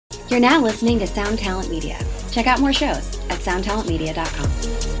You're now listening to Sound Talent Media. Check out more shows at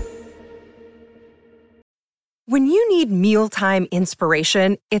soundtalentmedia.com. When you need mealtime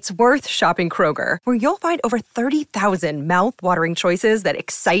inspiration, it's worth shopping Kroger, where you'll find over 30,000 mouth-watering choices that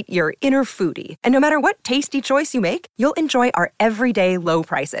excite your inner foodie. And no matter what tasty choice you make, you'll enjoy our everyday low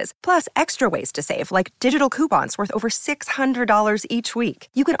prices, plus extra ways to save, like digital coupons worth over $600 each week.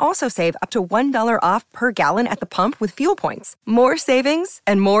 You can also save up to $1 off per gallon at the pump with fuel points. More savings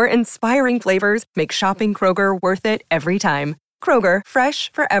and more inspiring flavors make shopping Kroger worth it every time. Kroger,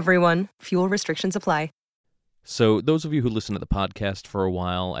 fresh for everyone. Fuel restrictions apply. So those of you who listen to the podcast for a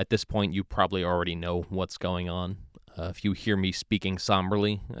while, at this point you probably already know what's going on. If you hear me speaking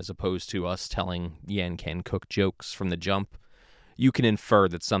somberly, as opposed to us telling Yan Can Cook jokes from the jump, you can infer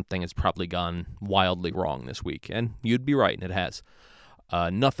that something has probably gone wildly wrong this week. And you'd be right, and it has.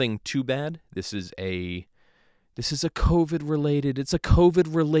 Nothing too bad. This is a COVID-related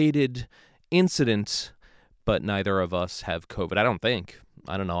incident, but neither of us have COVID, I don't think.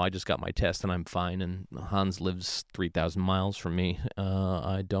 I don't know, I just got my test and I'm fine, and Hans lives 3,000 miles from me.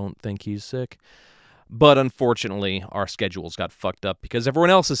 I don't think he's sick. But unfortunately, our schedules got fucked up because everyone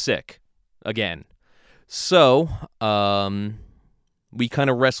else is sick. Again. So, we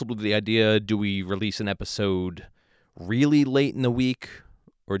kind of wrestled with the idea, do we release an episode really late in the week,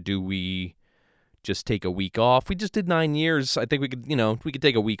 or do we just take a week off? We just did 9 years. I think we could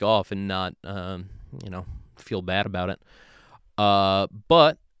take a week off and not, feel bad about it.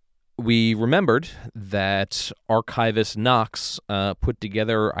 But we remembered that archivist Knox put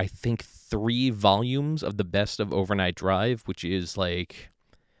together, I think, 3 volumes of the best of Overnight Drive, which is like,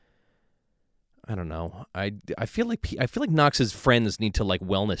 I don't know. I feel like Knox's friends need to like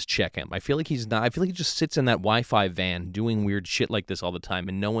wellness check him. I feel like he's not. I feel like he just sits in that Wi-Fi van doing weird shit like this all the time,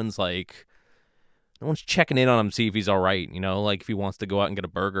 and no one's checking in on him to see if he's all right. Like if he wants to go out and get a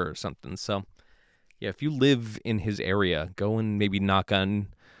burger or something. So. Yeah, if you live in his area, go and maybe knock on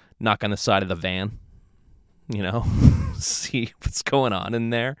the side of the van, see what's going on in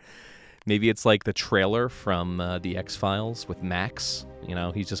there. Maybe it's like the trailer from the X-Files with Max.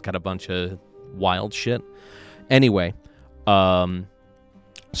 He's just got a bunch of wild shit. Anyway, so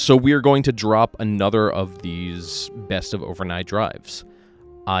we're going to drop another of these best of Overnight Drives.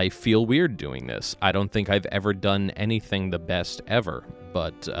 I feel weird doing this. I don't think I've ever done anything the best ever,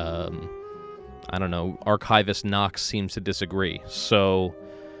 but I don't know, archivist Knox seems to disagree. So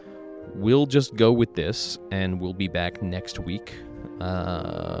we'll just go with this, and we'll be back next week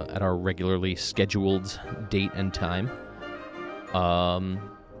at our regularly scheduled date and time. I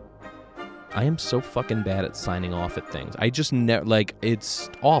am so fucking bad at signing off at things. I just it's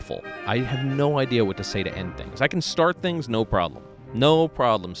awful. I have no idea what to say to end things. I can start things, no problem. No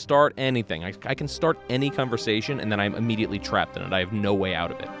problem. Start anything. I can start any conversation, and then I'm immediately trapped in it. I have no way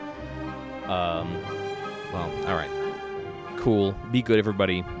out of it. Well, all right. Cool. Be good,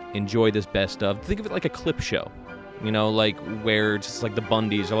 everybody. Enjoy this best of. Think of it like a clip show. Like where just like the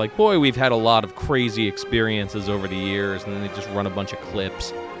Bundys are like, boy, we've had a lot of crazy experiences over the years, and then they just run a bunch of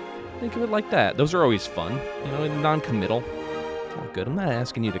clips. Think of it like that. Those are always fun. Non-committal. Oh, good. I'm not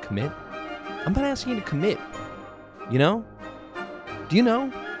asking you to commit. I'm not asking you to commit. Do you know?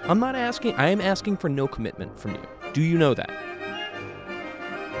 I am asking for no commitment from you. Do you know that?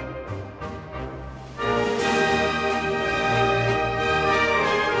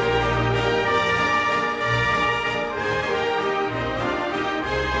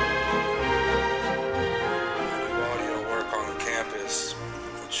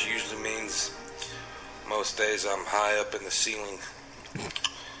 Most days I'm high up in the ceiling.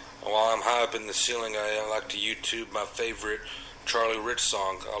 While I'm high up in the ceiling, I like to YouTube my favorite Charlie Rich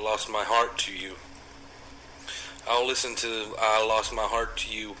song, I Lost My Heart to You. I'll listen to I Lost My Heart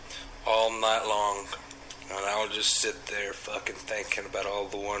to You all night long, and I'll just sit there fucking thinking about all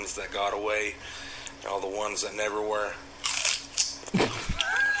the ones that got away, all the ones that never were.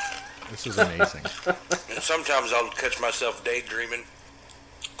 This is amazing. And sometimes I'll catch myself daydreaming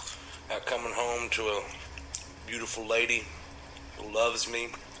about coming home to a beautiful lady who loves me,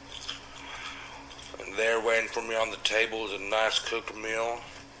 and there waiting for me on the table is a nice cooked meal.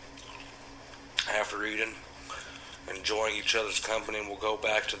 After eating, enjoying each other's company, and we'll go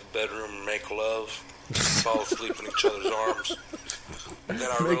back to the bedroom and make love, fall asleep in each other's arms. And then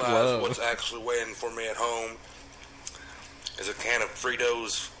I realize what's actually waiting for me at home is a can of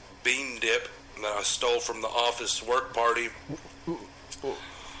Fritos bean dip that I stole from the office work party.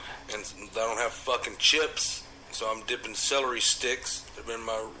 And I don't have fucking chips, so I'm dipping celery sticks that have been in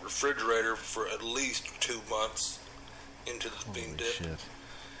my refrigerator for at least 2 months into this bean dip. Shit.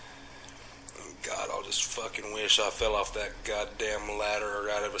 God, I'll just fucking wish I fell off that goddamn ladder or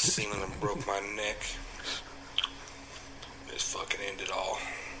out of a ceiling and broke my neck. Just fucking end it all.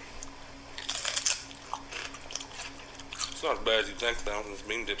 It's not as bad as you think, though. This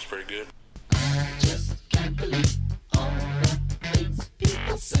bean dip's pretty good. I just can't believe all the things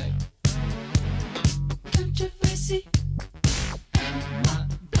people say. Controversy. Am I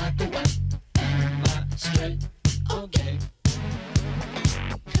black or white? Am I straight or gay?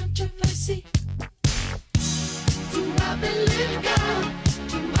 Controversy. Do I believe God?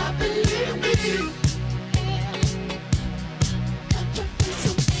 Do I believe me?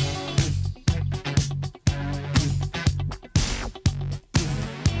 Controversy.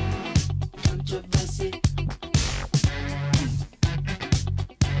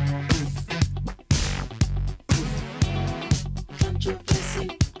 Controversy.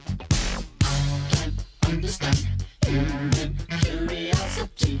 I can't understand human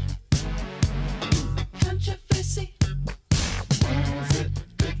curiosity. Controversy. Was it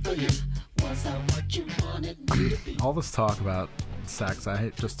good for you? Was I what you wanted me to be? All this talk about sex,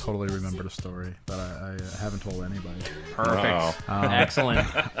 I just totally remembered a story that I haven't told anybody. Perfect. Excellent.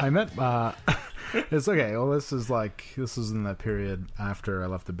 I met, it's okay. Well, this is in that period after I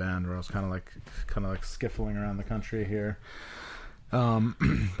left the band where I was kind of like skiffling around the country here.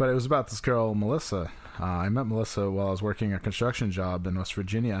 But it was about this girl, Melissa. I met Melissa while I was working a construction job in West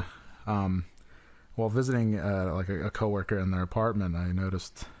Virginia. While visiting like a coworker in their apartment, I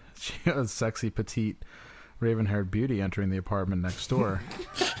noticed she had a sexy, petite, raven-haired beauty entering the apartment next door.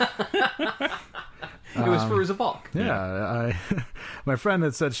 It was Fairuza Balk. Yeah, my friend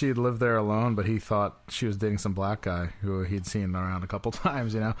had said she'd lived there alone, but he thought she was dating some black guy who he'd seen around a couple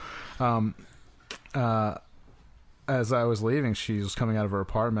times, you know. As I was leaving, she was coming out of her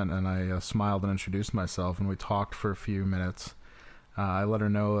apartment, and I smiled and introduced myself, and we talked for a few minutes. I let her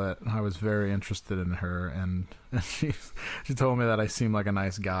know that I was very interested in her, and she told me that I seemed like a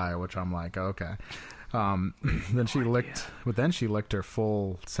nice guy, which I'm like, okay. Then she licked her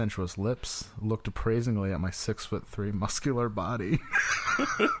full sensuous lips, looked appraisingly at my 6'3" muscular body,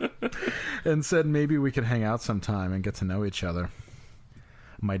 and said maybe we could hang out sometime and get to know each other.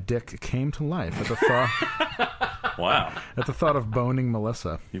 My dick came to life at the thought. Wow! At the thought of boning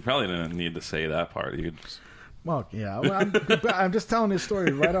Melissa. You probably didn't need to say that part. You could just... Well, yeah. Well, I'm just telling this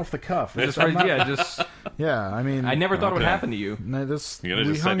story right off the cuff. Yeah, I mean... I never thought it would happen to you. No, you could have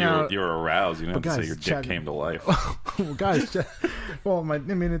just said you were aroused. You didn't have to say your dick came to life. Well, guys, I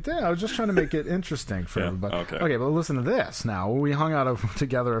was just trying to make it interesting for everybody. Okay, but listen to this now. We hung out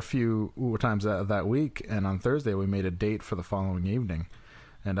together a few times that week, and on Thursday we made a date for the following evening.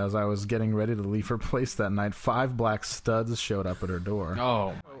 And as I was getting ready to leave her place that night, 5 black studs showed up at her door.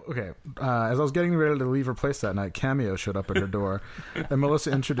 Oh. Okay. As I was getting ready to leave her place that night, Cameo showed up at her door, and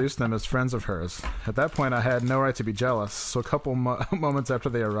Melissa introduced them as friends of hers. At that point, I had no right to be jealous, so a couple moments after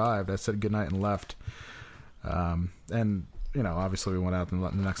they arrived, I said goodnight and left. And, you know, obviously we went out the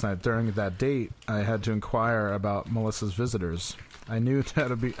next night. During that date, I had to inquire about Melissa's visitors. I knew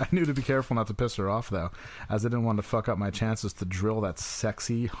to be careful not to piss her off, though, as I didn't want to fuck up my chances to drill that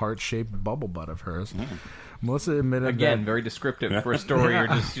sexy, heart-shaped bubble butt of hers. Melissa admitted very descriptive for a story you're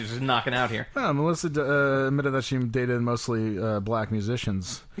just knocking out here. Melissa admitted that she dated mostly black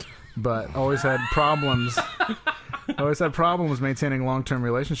musicians, but always had problems. Maintaining long-term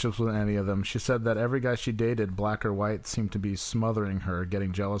relationships with any of them. She said that every guy she dated, black or white, seemed to be smothering her,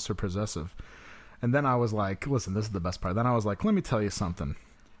 getting jealous or possessive. And then I was like, listen, this is the best part. Then I was like, let me tell you something,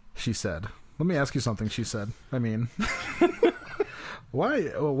 she said. Let me ask you something, she said. I mean, why is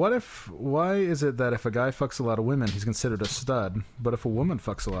it that if a guy fucks a lot of women, he's considered a stud, but if a woman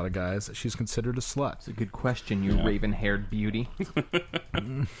fucks a lot of guys, she's considered a slut? It's a good question, you raven-haired beauty.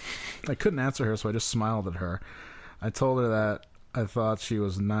 I couldn't answer her, so I just smiled at her. I told her that I thought she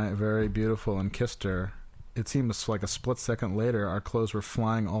was very beautiful and kissed her. It seemed like a split second later, our clothes were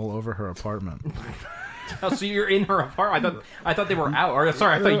flying all over her apartment. Oh, so you're in her apartment? I thought they were out. Or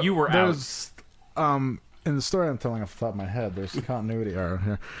sorry, I thought you were out. In the story I'm telling off the top of my head, there's continuity error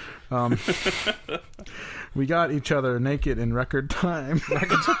here. We got each other naked in record time.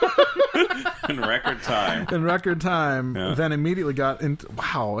 In record time. Yeah. Then immediately got into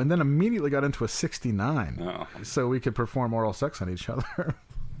a 69. So we could perform oral sex on each other.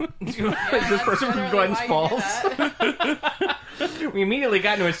 Is this person from Glens Falls? We immediately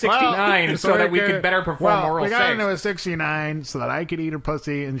got into a 69 so that we could better perform oral sex. We got into a 69 so that I could eat her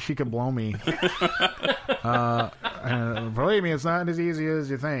pussy and she could blow me. Believe me, it's not as easy as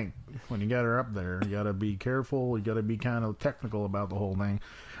you think. When you get her up there, you got to be careful. You got to be kind of technical about the whole thing.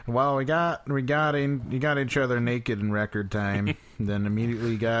 Well, we got each other naked in record time. Then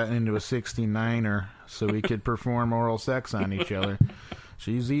immediately got into a 69er so we could perform oral sex on each other.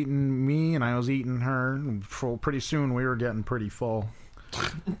 She's eating me and I was eating her. Pretty soon we were getting pretty full.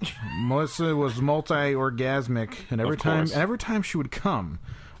 Melissa was multi-orgasmic, and every time she would come,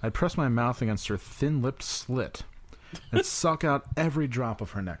 I'd press my mouth against her thin-lipped slit and suck out every drop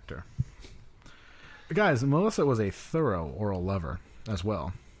of her nectar. Guys, Melissa was a thorough oral lover as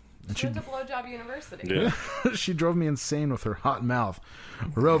well. And she went to Blowjob University. Yeah. She drove me insane with her hot mouth,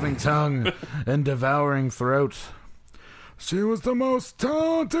 roving tongue, and devouring throat. She was the most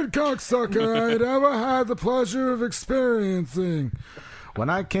talented cocksucker I'd ever had the pleasure of experiencing. When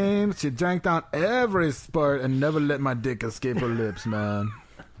I came, she drank down every spurt and never let my dick escape her lips, man.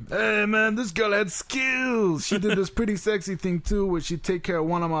 Hey, man, this girl had skills. She did this pretty sexy thing, too, where she'd take care of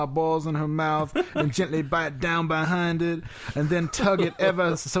one of my balls in her mouth and gently bite down behind it and then tug it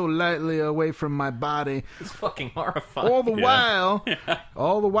ever so lightly away from my body. It's fucking horrifying.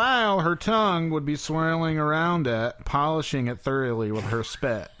 All the while, her tongue would be swirling around it, polishing it thoroughly with her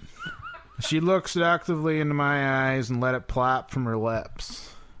spit. She looked seductively into my eyes and let it plop from her lips.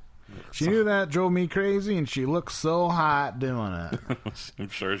 She knew that drove me crazy, and she looked so hot doing it. I'm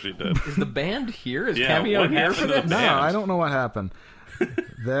sure she did. Is the band here? Is Cameo here for this? No, I don't know what happened.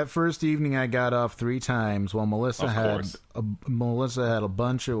 That first evening, I got off 3 times, while Melissa had a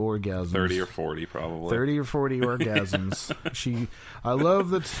bunch of orgasms. 30 or 40, probably. 30 or 40 orgasms. I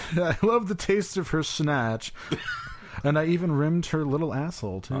love the taste of her snatch, and I even rimmed her little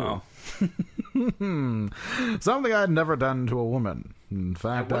asshole too. Oh. Something I'd never done to a woman. In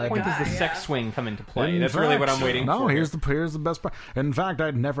fact, at what point does the sex swing come into play? That's really what I'm waiting for. No, here's the best part. In fact,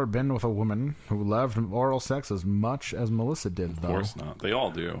 I'd never been with a woman who loved oral sex as much as Melissa did, though. Of course not. They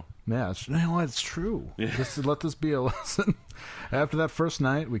all do. Yeah, it's true. Yeah. Let this be a lesson. After that first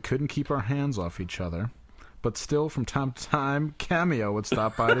night, we couldn't keep our hands off each other. But still, from time to time, Cameo would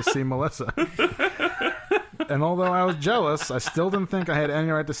stop by to see Melissa. And although I was jealous, I still didn't think I had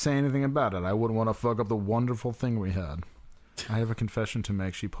any right to say anything about it. I wouldn't want to fuck up the wonderful thing we had. I have a confession to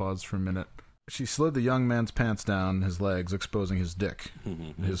make. She paused for a minute. She slid the young man's pants down his legs, exposing his dick.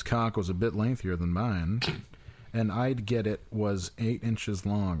 His cock was a bit lengthier than mine, and I'd get it was 8 inches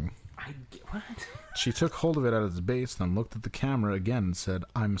long. What? She took hold of it at its base, then looked at the camera again and said,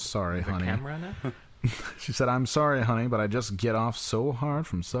 "I'm sorry, honey." The camera now? She said, "I'm sorry, honey, but I just get off so hard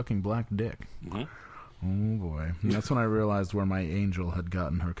from sucking black dick." Mm-hmm. Oh, boy. And that's when I realized where my angel had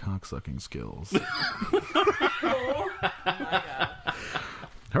gotten her cocksucking skills. Oh, my God.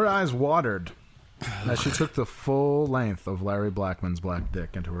 Her eyes watered as she took the full length of Larry Blackman's black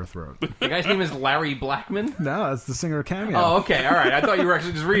dick into her throat. The guy's name is Larry Blackman? No, that's the singer Cameo. Oh, okay, all right. I thought you were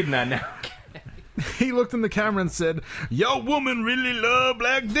actually just reading that now. He looked in the camera and said, "Yo, woman really love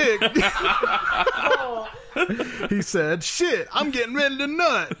black dick." He said, "Shit, I'm getting ready to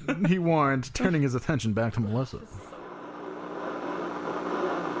nut," he warned, turning his attention back to Melissa.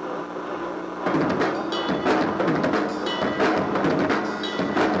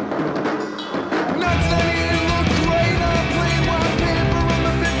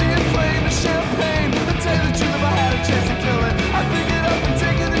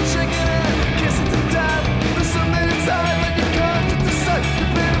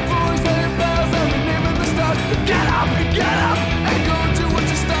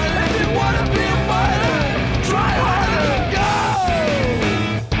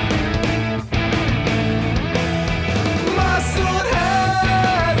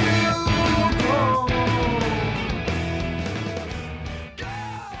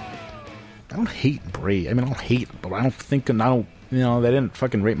 Hate braid. I mean, I don't hate, but I don't think, they didn't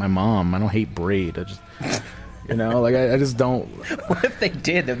fucking rape my mom. I don't hate braid. I just, I just don't. What if they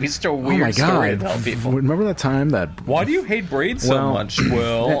did? That'd be such a weird story to tell people. Remember that time that... Why do you hate braid so much?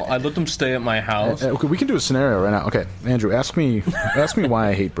 Well, I let them stay at my house. Okay, we can do a scenario right now. Okay, Andrew, ask me why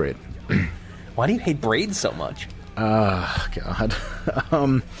I hate braid. Why do you hate braid so much? God.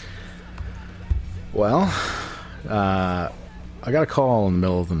 I got a call in the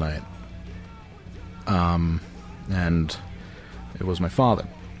middle of the night. And it was my father,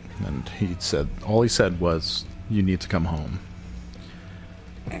 and all he said was, "You need to come home."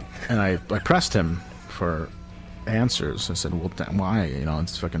 And I pressed him for answers. I said, "Well, why?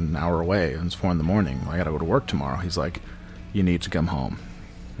 It's fucking an hour away, and it's 4 a.m. I gotta go to work tomorrow." He's like, "You need to come home."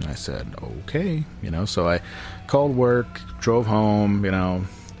 And I said, okay. So I called work, drove home,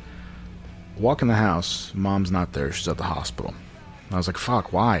 walk in the house. Mom's not there. She's at the hospital. I was like,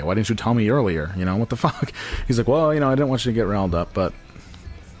 fuck, why? Why didn't you tell me earlier? What the fuck? He's like, well, I didn't want you to get riled up, but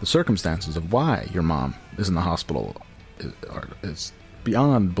the circumstances of why your mom is in the hospital is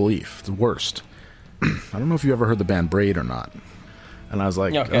beyond belief. It's the worst. I don't know if you ever heard the band Braid or not. And I was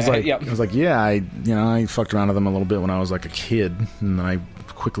like, yeah, I fucked around with them a little bit when I was like a kid, and then I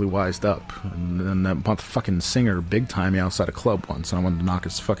quickly wised up. And then that fucking singer big time me outside a club once, and I wanted to knock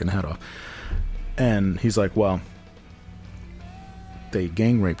his fucking head off. And he's like, well, they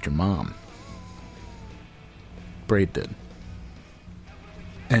gang raped your mom. Braid did.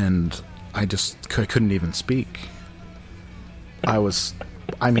 And I couldn't even speak.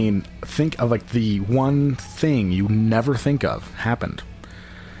 Think of like the one thing you never think of happened.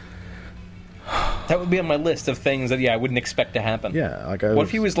 That would be on my list of things that I wouldn't expect to happen. Yeah, what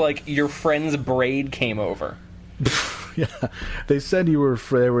if he was like your friend's Braid came over? Yeah, they said they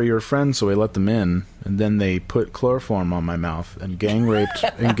were your friends, so we let them in, and then they put chloroform on my mouth and gang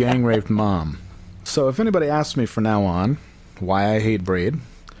raped Mom. So if anybody asks me from now on why I hate Braid,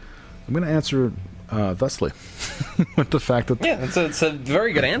 I'm going to answer thusly with the fact that it's a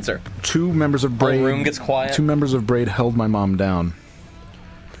very good answer. Two members of Braid, the room gets quiet. 2 members of Braid held my mom down,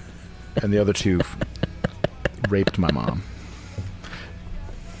 and the other 2 raped my mom.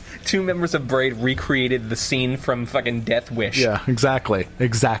 2 members of Braid recreated the scene from fucking Death Wish. Yeah, exactly.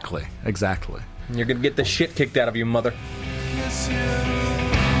 You're gonna get the shit kicked out of you, mother.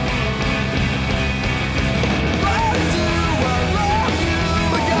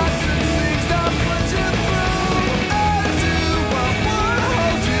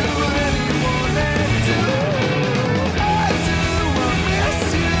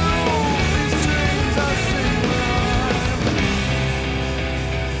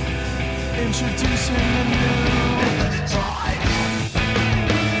 Introducing the new tribe.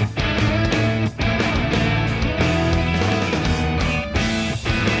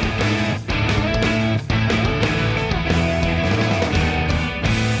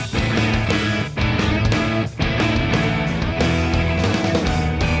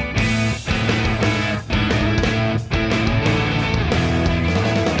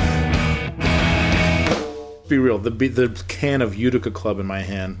 Be real, the can of Utica Club in my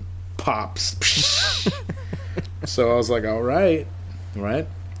hand pops. So I was like, all right.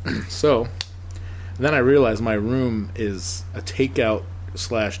 So then I realized my room is a takeout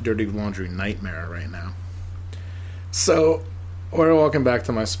 / dirty laundry nightmare right now. So we're walking back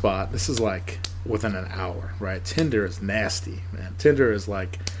to my spot. This is like within an hour, right? Tinder is nasty, man. Tinder is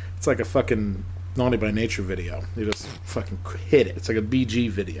like, it's like a fucking Naughty by Nature video. You just fucking hit it. It's like a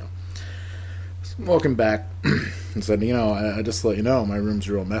BG video. So I'm walking back and said, I just let you know my room's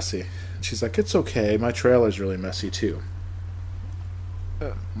real messy. And she's like, it's okay. My trailer's really messy too.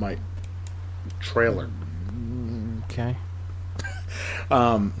 My trailer. Okay.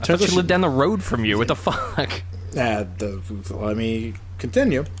 I thought she lived down the road from you. What the fuck? Let me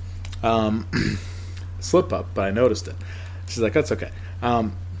continue. Slip up, but I noticed it. She's like, that's okay.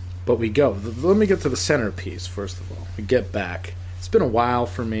 But we go. Let me get to the centerpiece first of all. We get back. It's been a while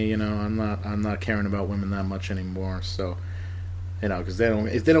for me, I'm not caring about women that much anymore. So, because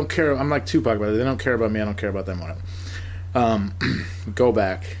if they don't care, I'm like Tupac about it. If they don't care about me, I don't care about them. Whatever. Go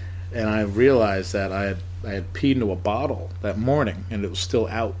back, and I realized that I had peed into a bottle that morning, and it was still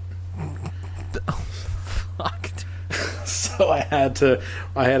out. Oh, fuck. So I had to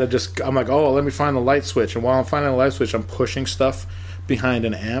I'm like, let me find the light switch. And while I'm finding the light switch, I'm pushing stuff behind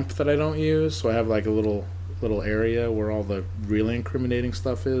an amp that I don't use. So I have like a little area where all the really incriminating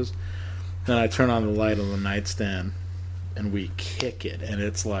stuff is. Then I turn on the light on the nightstand, and we kick it. And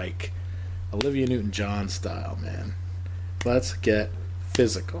it's like Olivia Newton-John style, man. Let's get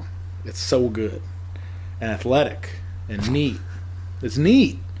physical. It's so good. And athletic. And neat. It's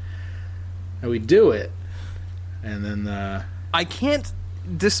neat. And we do it. And then I can't,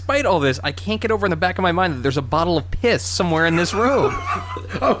 despite all this, I can't get over in the back of my mind that there's a bottle of piss somewhere in this room.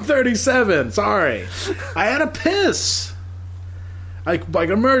 I'm 37. Sorry. I had a piss. Like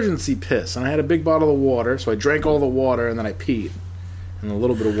emergency piss. And I had a big bottle of water, so I drank all the water, and then I peed. And a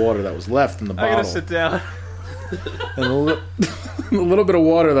little bit of water that was left in the bottle. I gotta sit down. And a little bit of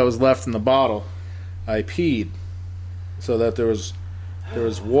water that was left in the bottle, I peed. So that there was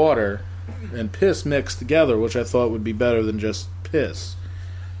water and piss mixed together, which I thought would be better than just piss.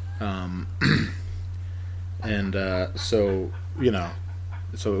 So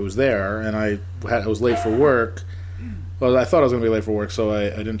it was there, and I was late for work. Well, I thought I was going to be late for work, so I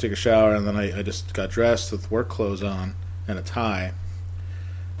didn't take a shower, and then I just got dressed with work clothes on and a tie.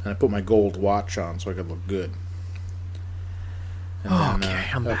 and I put my gold watch on so I could look good. And then,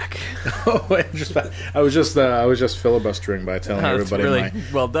 I'm back. I was just filibustering by telling everybody really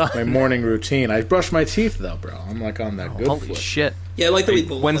well done. My morning routine. I brush my teeth though, bro. I'm like on that good holy foot. Shit. Yeah, I like that we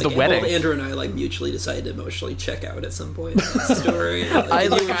both. When's the wedding? Both Andrew and I mutually decided to emotionally check out at some point in the story.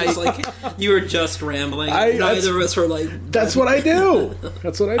 You were just rambling. Neither of us were like. That's what I do.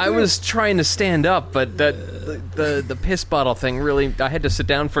 That's what I do. I was trying to stand up, but the piss bottle thing really. I had to sit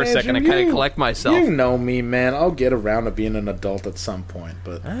down for a second and kind of collect myself. You know me, man. I'll get around to being an adult at some point,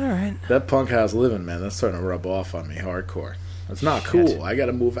 but all right. That punk house living, man, that's starting to rub off on me hardcore. It's not cool. I got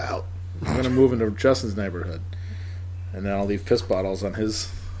to move out. I'm gonna move into Justin's neighborhood, and then I'll leave piss bottles on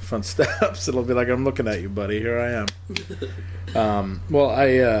his front steps. It'll be like, I'm looking at you, buddy. Here I am.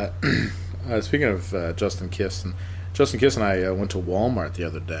 Speaking of Justin Kiss and I went to Walmart the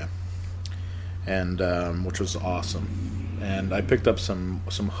other day, and which was awesome. And I picked up some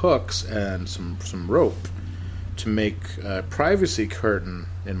hooks and some rope to make a privacy curtain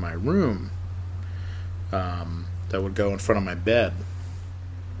in my room that would go in front of my bed.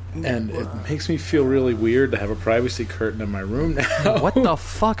 And it makes me feel really weird to have a privacy curtain in my room now. What the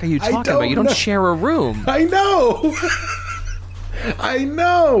fuck are you talking about? You don't share a room. I know. I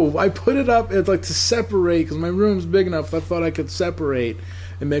know. I put it up to separate because my room's big enough. I thought I could separate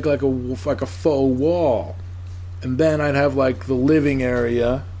and make like a faux wall, and then I'd have like the living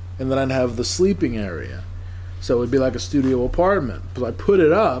area, and then I'd have the sleeping area. So it'd be like a studio apartment. But I put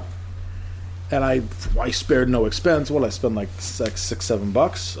it up. And I spared no expense. Well, I spent like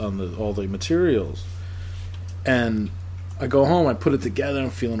 $6-7 on all the materials. And I go home, I put it together,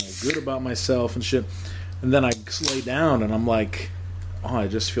 I'm feeling all good about myself and shit. And then I lay down and I'm like, oh, it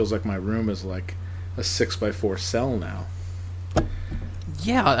just feels like my room is like a 6x4 cell now.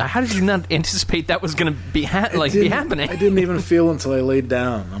 Yeah, how did you not anticipate that was going to be happening? I didn't even feel until I laid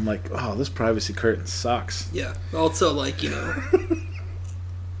down. I'm like, oh, this privacy curtain sucks. Yeah. Also,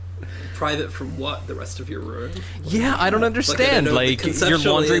 private from what? The rest of your room? Yeah, I don't understand. Your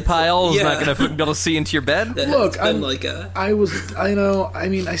laundry pile is not going to be able to see into your bed? Look, I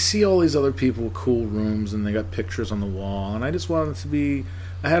see all these other people with cool rooms and they got pictures on the wall, and I just wanted to be...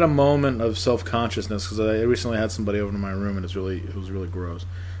 I had a moment of self-consciousness because I recently had somebody over to my room and it was really gross.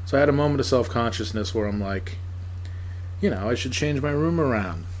 So I had a moment of self-consciousness where I'm like, I should change my room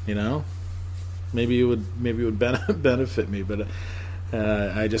around, Maybe it would benefit me, but...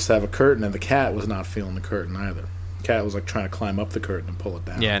 I just have a curtain, and the cat was not feeling the curtain either. The cat was trying to climb up the curtain and pull it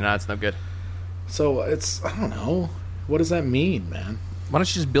down. Yeah, no, it's no good. So I don't know. What does that mean, man? Why don't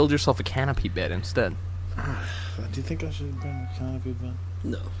you just build yourself a canopy bed instead? Do you think I should build a canopy bed?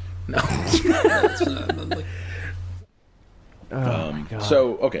 No. It's not. My God.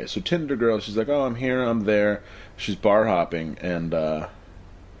 So Tinder girl, she's like, oh, I'm here, I'm there. She's bar hopping, and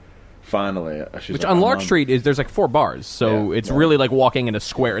finally, she's which on Lark Street there's 4 bars, so it's really like walking in a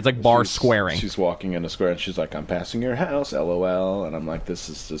square. It's like bar squaring. She's walking in a square, and she's like, I'm passing your house, LOL. And I'm like, this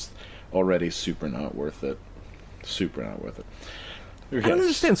is just already super not worth it. Super not worth it. I don't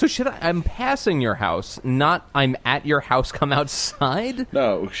understand. So I'm passing your house, not I'm at your house, come outside?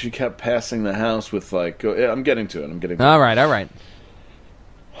 No, she kept passing the house with I'm getting to it. All right.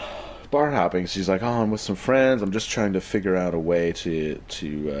 Bar hopping. She's like, oh, I'm with some friends. I'm just trying to figure out a way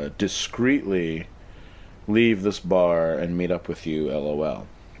to discreetly leave this bar and meet up with you, LOL.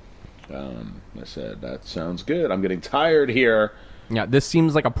 I said, that sounds good. I'm getting tired here. Yeah, this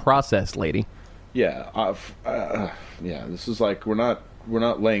seems like a process, lady. Yeah, this is like we're not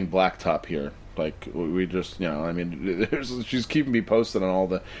laying blacktop here. Like we just, she's keeping me posted on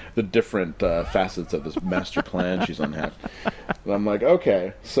all the different facets of this master plan she's unhacked. And I'm like,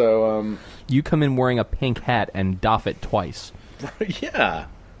 okay, so you come in wearing a pink hat and doff it twice. Yeah,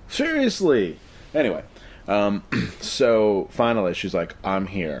 seriously. Anyway, so finally she's like, I'm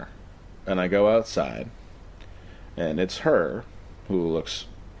here, and I go outside, and it's her who looks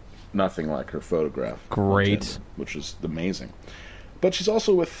nothing like her photograph. Great, which is amazing. But she's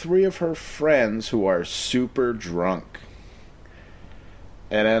also with 3 of her friends who are super drunk.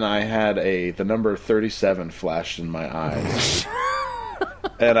 And then I had the number 37 flashed in my eyes.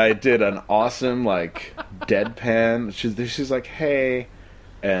 And I did an awesome, deadpan. She's like, hey.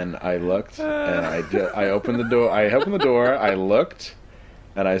 And I looked, and I opened the door. I looked,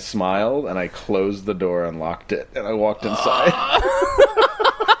 and I smiled, and I closed the door and locked it. And I walked inside.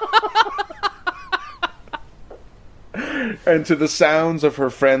 And to the sounds of her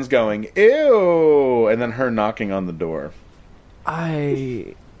friends going, ew, and then her knocking on the door.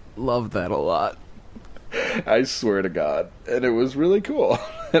 I love that a lot. I swear to God. And it was really cool.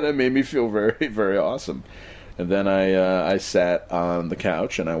 And it made me feel very, very awesome. And then I sat on the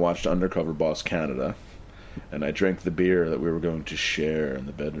couch and I watched Undercover Boss Canada. And I drank the beer that we were going to share in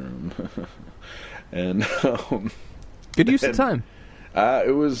the bedroom. And good use of time.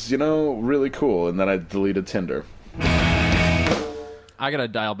 It was, really cool. And then I deleted Tinder. I gotta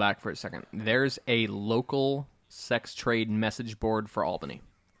dial back for a second. There's a local sex trade message board for Albany.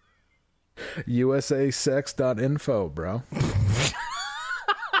 USAsex.info, bro.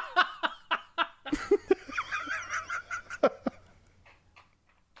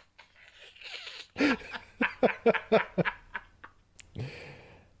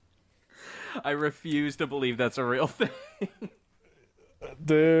 I refuse to believe that's a real thing.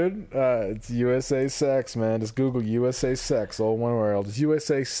 Dude, it's USA Sex, man. Just Google USA Sex, all one word. It's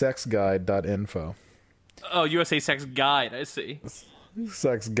USASexGuide.info. Oh, USA Sex Guide, I see.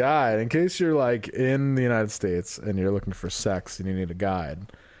 Sex guide. In case you're like in the United States and you're looking for sex and you need a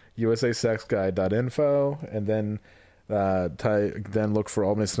guide, USASexGuide.info, and then then look for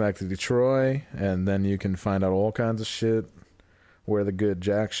Albany, Schenectady, Troy, and then you can find out all kinds of shit, where the good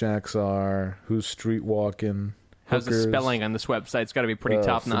Jack Shacks are, who's street walking. How's the spelling on this website? It's got to be pretty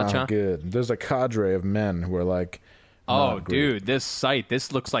top notch, huh? Good. There's a cadre of men who are like, oh, dude, this site,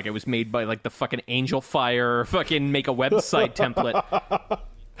 this looks like it was made by like the fucking Angel Fire fucking make a website template.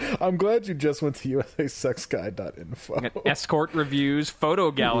 I'm glad you just went to USASexGuide.info. Escort reviews,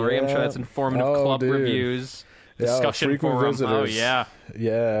 photo gallery. Yeah. I'm sure that's informative. Club reviews, discussion forum. Visitors. Oh, yeah.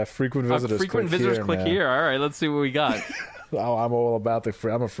 Yeah, frequent visitors. Frequent visitors click here. All right, let's see what we got. Oh, I'm all about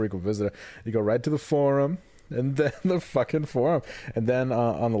I'm a frequent visitor. You go right to the forum. And then the fucking forum. And then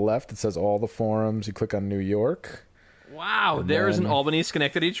on the left, it says all the forums. You click on New York. Wow, there's an Albany,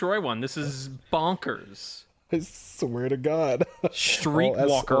 Schenectady, Troy one. This is bonkers. I swear to God.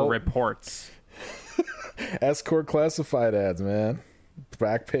 Streetwalker reports. Escort classified ads, man.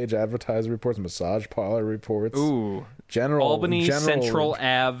 Backpage advertiser reports. Massage parlor reports. Ooh. Albany Central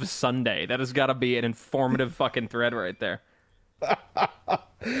Ave Sunday. That has got to be an informative fucking thread right there.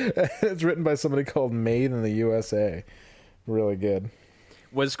 It's written by somebody called Made in the USA. Really good.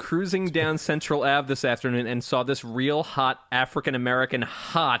 Was cruising down Central Ave this afternoon and saw this real hot African-American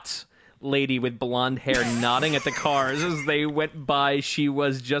hot lady with blonde hair nodding at the cars as they went by. She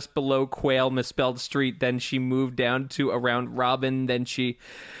was just below Quail misspelled street. Then she moved down to around Robin. Then she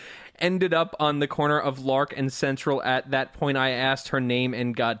ended up on the corner of Lark and Central. At that point, I asked her name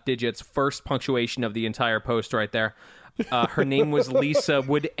and got digits. First punctuation of the entire post right there. Her name was Lisa.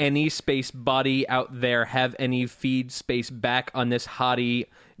 Would any space body out there have any feed space back on this hottie?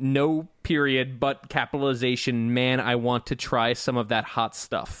 No period, but capitalization. Man, I want to try some of that hot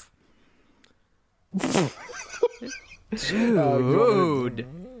stuff. Dude.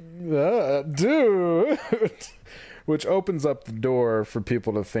 Dude. Which opens up the door for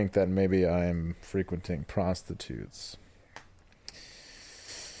people to think that maybe I'm frequenting prostitutes.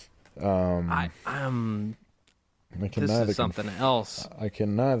 This is something else. I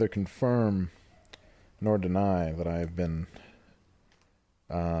can neither confirm nor deny that I've been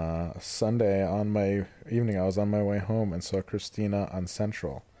Sunday on my evening. I was on my way home and saw Christina on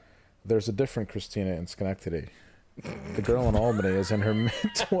Central. There's a different Christina in Schenectady. The girl in Albany is in her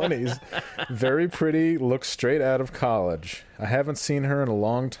mid-20s, very pretty, looks straight out of college. I haven't seen her in a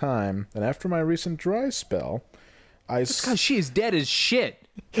long time, and after my recent dry spell, That's because she is dead as shit.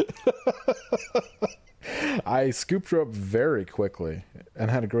 I scooped her up very quickly and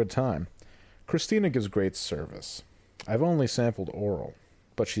had a good time. Christina gives great service. I've only sampled oral,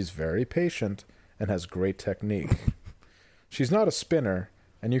 but she's very patient and has great technique. She's not a spinner,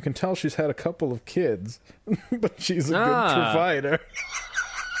 and you can tell she's had a couple of kids, but she's a good provider.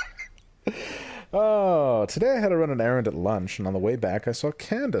 Oh, today I had to run an errand at lunch, and on the way back I saw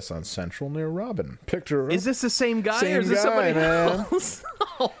Candace on Central near Robin. Picked her up. Is this the same guy Same or is this guy, somebody man. else?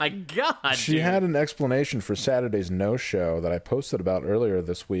 Oh my god, She had an explanation for Saturday's no-show that I posted about earlier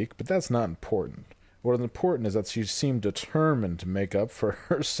this week, but that's not important. What is important is that she seemed determined to make up for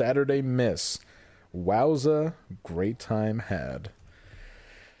her Saturday miss. Wowza, great time had.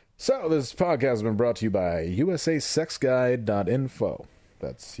 So, this podcast has been brought to you by USASexGuide.info.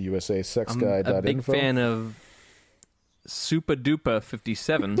 That's USASexGuide.info. I'm a big fan of Supa Dupa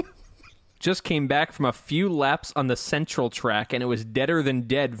 57. Just came back from a few laps on the Central track, and it was deader than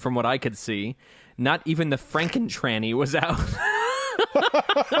dead from what I could see. Not even the Frankentranny was out.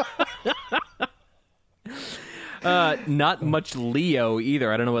 Not much Leo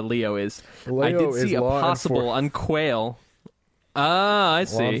either. I don't know what Leo is. I did see a possible on Quail. I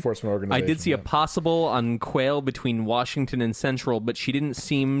see. Law enforcement organization. I did see a possible on Quail between Washington and Central, but she didn't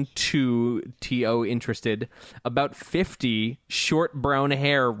seem too T.O. interested. About 50, short brown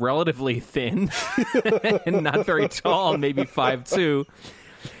hair, relatively thin, and not very tall, maybe 5'2".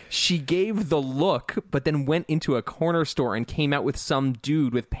 She gave the look, but then went into a corner store and came out with some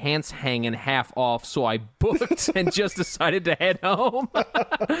dude with pants hanging half off, so I booked and just decided to head home.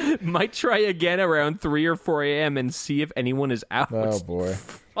 Might try again around 3 or 4 a.m. and see if anyone is out. Oh, boy.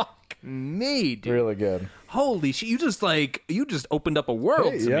 Fuck me, dude. Really good. Holy shit, you just opened up a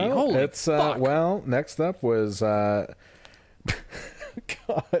world to me. Holy fuck. Well, next up was... God.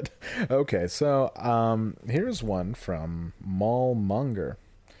 Okay, so here's one from Mallmonger.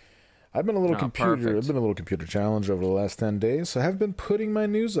 I've been a little computer challenged over the last 10 days, so I have been putting my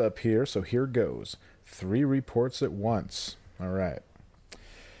news up here, so here goes. 3 reports at once. All right.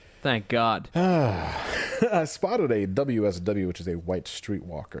 Thank God. I spotted a WSW, which is a white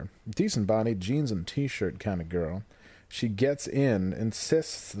streetwalker. Decent body, jeans and t-shirt kind of girl. She gets in,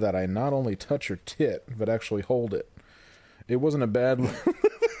 insists that I not only touch her tit, but actually hold it. It wasn't a bad...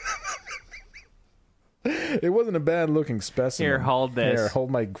 It wasn't a bad-looking specimen. Here, hold this. Here, hold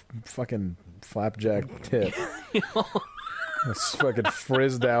my fucking flapjack tit. This fucking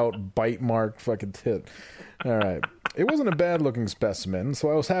frizzed-out, bite-marked fucking tit. All right. It wasn't a bad-looking specimen, so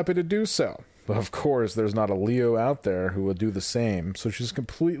I was happy to do so. But of course, there's not a Leo out there who will do the same, so she's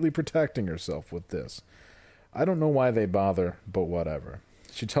completely protecting herself with this. I don't know why they bother, but whatever.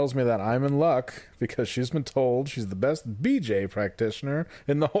 She tells me that I'm in luck because she's been told she's the best BJ practitioner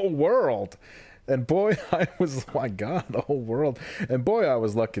in the whole world. And boy, my God, the whole world. And boy, I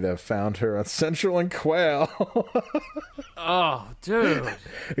was lucky to have found her on Central and Quail. Oh, dude.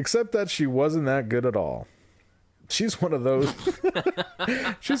 Except that she wasn't that good at all. She's one of those.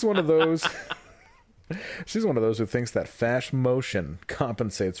 She's one of those who thinks that fast motion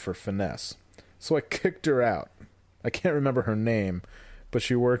compensates for finesse. So I kicked her out. I can't remember her name, but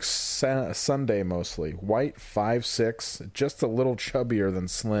she works Sunday mostly. White, 5'6", just a little chubbier than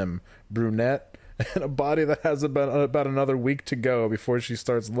slim, brunette, and a body that has about another week to go before she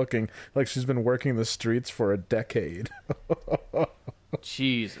starts looking like she's been working the streets for a decade.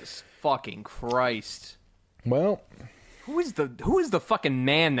 Jesus fucking Christ. Well, who is the fucking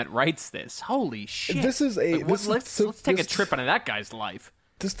man that writes this? Holy shit. This is a... Let's take a trip into that guy's life.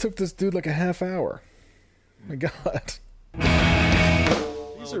 This took this dude like a half hour. My God.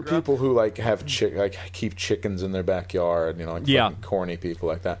 These are people who like have keep chickens in their backyard, fucking corny people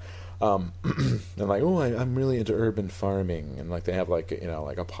like that. And like, I'm really into urban farming, and like they have like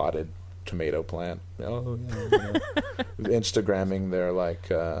a potted tomato plant. Instagramming their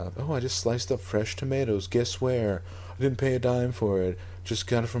like, I just sliced up fresh tomatoes. Guess where? I didn't pay a dime for it. Just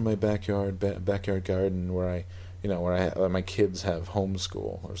got it from my backyard garden where I. Where my kids have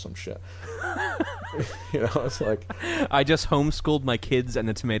homeschool or some shit. It's like... I just homeschooled my kids and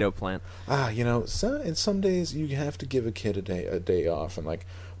the tomato plant. And some days you have to give a kid a day off, and like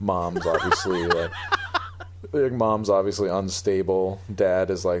mom's obviously mom's obviously unstable.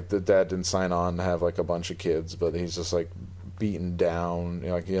 Dad is like, the dad didn't sign on to have like a bunch of kids, but he's just like beaten down.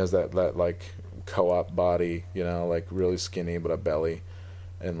 Like he has that like co-op body, like really skinny but a belly,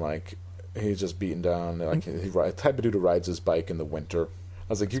 and like he's just beaten down. Like type of dude who rides his bike in the winter. I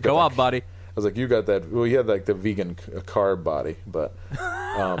was like, you got co-op body. I was like, you got that. Well, he had like the vegan carb body, but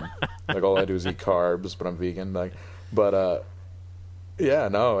like all I do is eat carbs, but I'm vegan. Like, but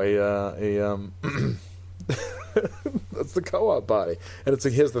that's the co-op body, and it's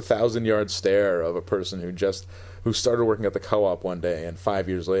like he has the 1,000-yard stare of a person who started working at the co-op one day, and 5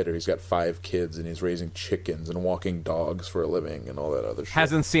 years later he's got 5 kids and he's raising chickens and walking dogs for a living and all that other shit.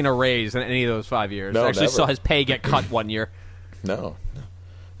 Hasn't seen a raise in any of those 5 years. No, Actually never. Saw his pay get cut one year. No.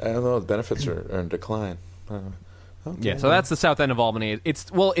 I don't know. The benefits are in decline. Yeah, so that's the south end of Albany.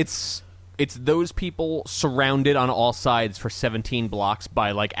 It's those people surrounded on all sides for 17 blocks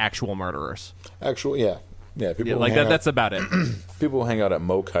by like actual murderers. Yeah. People like that. That's about it. People who hang out at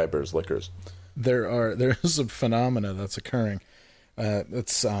Mo Khyber's Liquors. There's a phenomena that's occurring.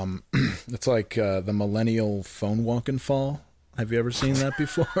 It's like the millennial phone walk and fall. Have you ever seen that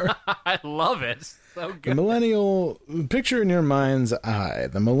before? I love it. So good. The millennial, picture in your mind's eye,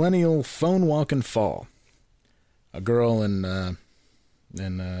 the millennial phone walk and fall. A girl in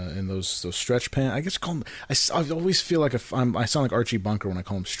those stretch pants. I guess call them. I always feel like I sound like Archie Bunker when I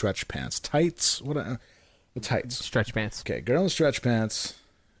call them stretch pants. Tights. The tights. Stretch pants. Okay, girl in stretch pants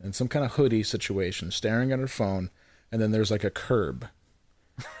in some kind of hoodie situation, staring at her phone, and then there's like a curb,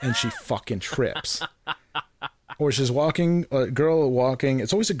 and she fucking trips. Or she's walking, a girl walking.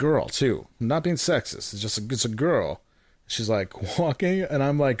 It's always a girl too. I'm not being sexist. It's a girl She's like walking, and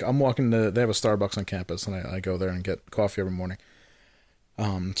I'm walking to. They have a Starbucks on campus, and I go there and get coffee every morning.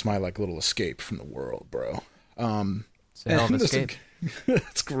 It's my like little escape from the world, bro. It's a hell of an escape.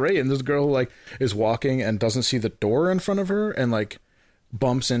 It's great. And this girl like is walking and doesn't see the door in front of her, and like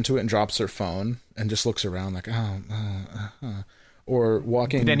bumps into it and drops her phone, and just looks around like or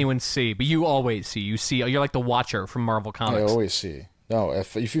walking. Did anyone see? But you always see. You see. You're like the Watcher from Marvel Comics. I always see. No,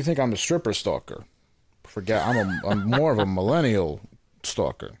 if you think I'm a stripper stalker, forget. I'm more of a millennial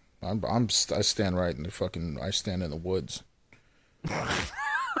stalker. I stand right in the fucking. I stand in the woods.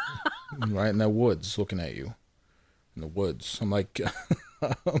 Right in the woods, looking at you. In the woods, I'm like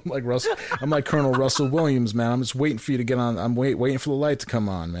Russell. I'm like Colonel Russell Williams, man. I'm just waiting for you to get on. I'm waiting for the light to come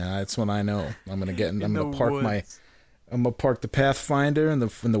on, man. That's when I know I'm gonna get. I'm gonna park woods. I'm gonna park the Pathfinder in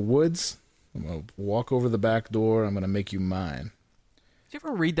the woods. I'm gonna walk over the back door. I'm gonna make you mine. Did you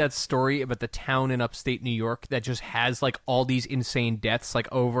ever read that story about the town in upstate New York that just has like all these insane deaths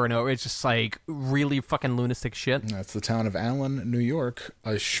like over and over? It's just like really fucking lunatic shit. That's the town of Allen, New York.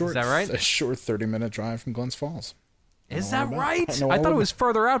 Is that right? A short 30-minute drive from Glens Falls. Is that right? I thought it was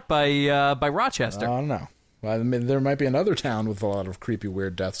further out by Rochester. I don't know. Well, I mean, there might be another town with a lot of creepy,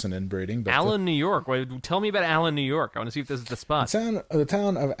 weird deaths and inbreeding. But Allen, New York. Wait, tell me about Allen, New York. I want to see if this is the spot. The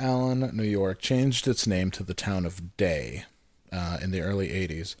town of Allen, New York, changed its name to the town of Day in the early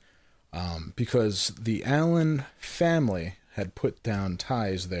 80s because the Allen family had put down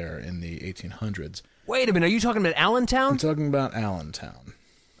ties there in the 1800s. Wait a minute. Are you talking about Allentown? I'm talking about Allentown.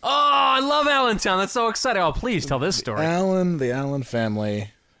 Oh, I love Allentown. That's so exciting. Oh, please tell this story. The Allen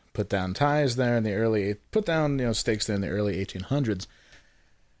family put down ties there in the stakes there in the early 1800s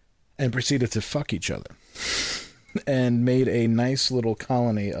and proceeded to fuck each other and made a nice little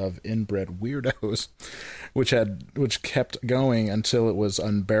colony of inbred weirdos, which kept going until it was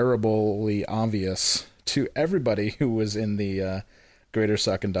unbearably obvious to everybody who was in the Greater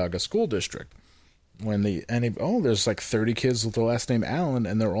Sacandaga School District. There's like 30 kids with the last name Allen,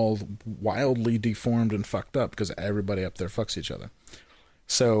 and they're all wildly deformed and fucked up because everybody up there fucks each other.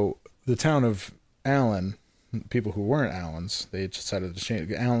 So the town of Allen, people who weren't Allens, they decided to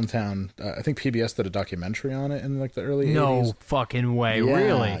change Allentown. I think PBS did a documentary on it in like the early 80s. No fucking way,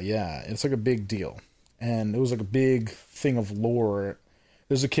 really? Yeah, it's like a big deal, and it was like a big thing of lore.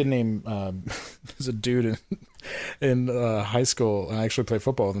 There's a kid named, there's a dude in high school. I actually played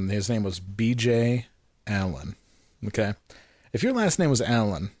football with him. His name was B.J. Allen. Okay, if your last name was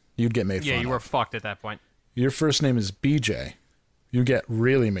Allen, you'd get made fun of. Yeah, you were fucked at that point. Your first name is B.J., you get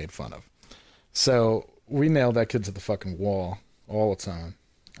really made fun of. So we nailed that kid to the fucking wall all the time.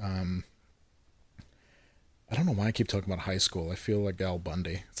 I don't know why I keep talking about high school. I feel like Al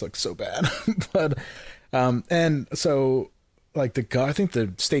Bundy. It's like so bad. But and so like I think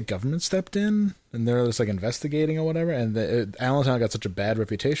the state government stepped in and they're just like investigating or whatever. And Allentown got such a bad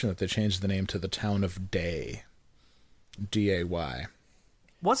reputation that they changed the name to the town of Day, D-A-Y.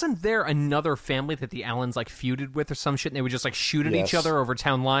 Wasn't there another family that the Allens like feuded with or some shit, and they would just like shoot at each other over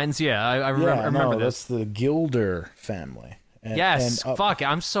town lines? Yeah, I remember this. That's the Gilder family. Fuck.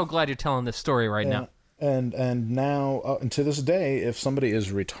 I'm so glad you're telling this story right now. And now, and to this day, if somebody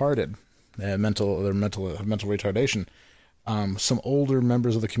is retarded, mental retardation, some older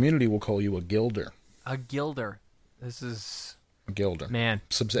members of the community will call you a Gilder. A Gilder. This is a Gilder. Man,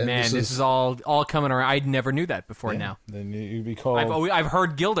 this is all coming around. I never knew that before. Now then you'd be called. I've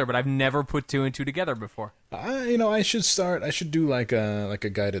heard Gilder, but I've never put two and two together before. I should do like a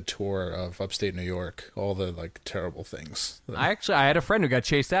guided tour of upstate New York, all the like terrible things. I had a friend who got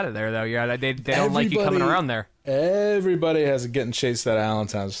chased out of there though. Yeah, they don't like you coming around there. Everybody has a getting chased out of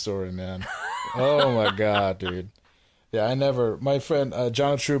Allentown story, man. Oh my god, dude. Yeah, my friend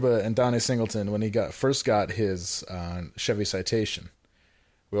John Truba and Donnie Singleton, when he first got his Chevy Citation,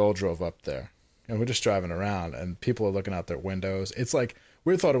 we all drove up there. And we're just driving around, and people are looking out their windows. It's like,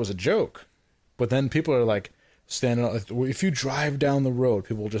 we thought it was a joke. But then people are like, standing out. If you drive down the road,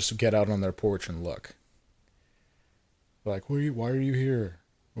 people will just get out on their porch and look. They're like, why are you here?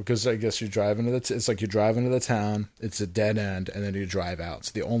 Because I guess you drive into it's like you drive into the town, it's a dead end, and then you drive out.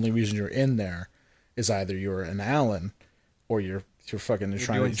 So the only reason you're in there is either you're an Allen or you're trying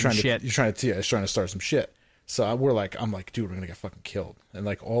to start some shit. So I'm like, dude, we're gonna get fucking killed. And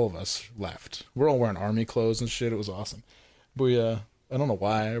like all of us left. We're all wearing army clothes and shit. It was awesome. But I don't know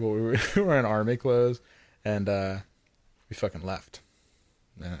why, but we were wearing army clothes, and we fucking left.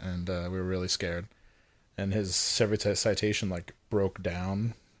 And we were really scared. And his Chevy Citation like broke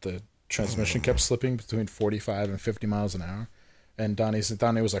down. The transmission kept slipping between 45 and 50 miles an hour. And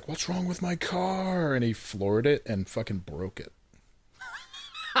Donnie was like, "What's wrong with my car?" And he floored it and fucking broke it.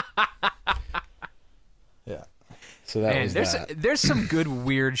 Yeah. So that Man, was there's that. there's some good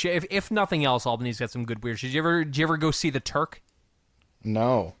weird shit. If nothing else, Albany's got some good weird shit. Did you ever go see The Turk?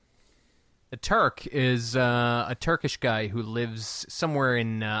 No. The Turk is a Turkish guy who lives somewhere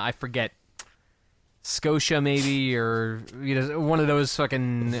in I forget, Scotia maybe, or one of those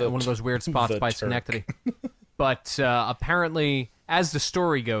fucking one of those weird spots by Schenectady. But apparently, as the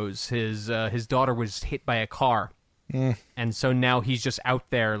story goes, his daughter was hit by a car. And so now he's just out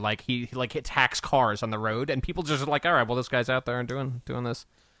there, like he attacks cars on the road, and people just are like, all right, well, this guy's out there and doing this.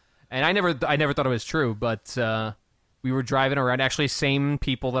 And I never thought it was true, but we were driving around. Actually, same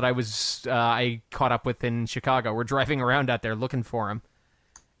people that I caught up with in Chicago were driving around out there looking for him.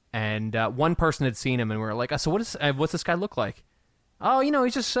 And one person had seen him, and we were like, so what's this guy look like? Oh, he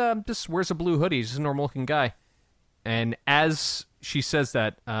just wears a blue hoodie. He's just a normal looking guy. And as she says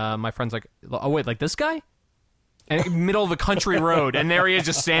that, my friend's like, oh wait, like this guy? And middle of a country road, and there he is,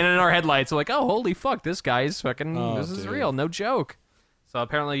 just standing in our headlights. We're like, oh, holy fuck, this guy's fucking. This is real, no joke. So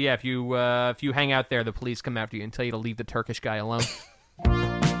apparently, yeah, if you hang out there, the police come after you and tell you to leave the Turkish guy alone.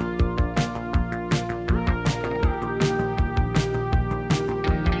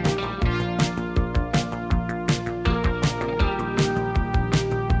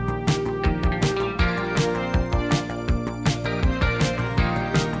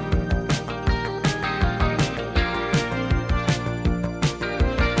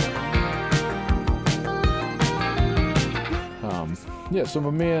 Yeah, so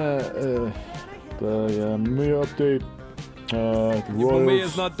Mamiya, the Mamiya update. The Royals,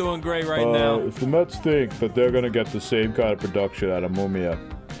 Mamiya's not doing great right now. If the Mets think that they're gonna get the same kind of production out of Mamiya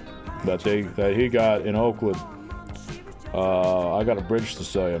that he got in Oakland, I got a bridge to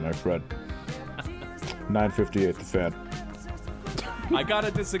sell you, my friend. 958 the Fan. I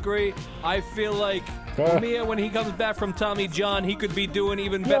gotta disagree. I feel like Mamiya, when he comes back from Tommy John, he could be doing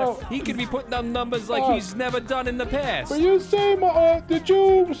even better. He could be putting up numbers like he's never done in the past. But you say, did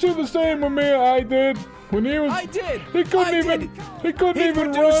you see the same Mamiya I did? When he was, I did. He couldn't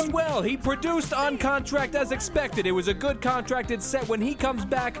even produced run. well. He produced on contract as expected. It was a good contracted set. When he comes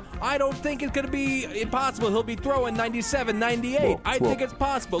back, I don't think it's going to be impossible. He'll be throwing 97, 98. I think it's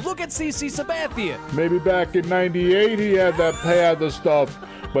possible. Look at CC Sabathia. Maybe back in 98 he had the stuff.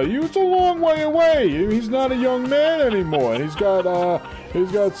 But it's a long way away. He's not a young man anymore. And he's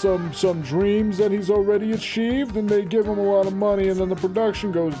got some dreams that he's already achieved, and they give him a lot of money, and then the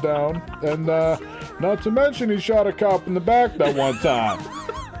production goes down. And not to mention he shot a cop in the back that one time.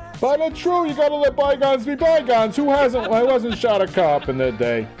 But it's true, you gotta let bygones be bygones. Who hasn't shot a cop in their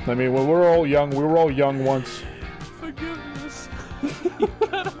day? I mean, when we're all young, we were all young once. Forgiveness. You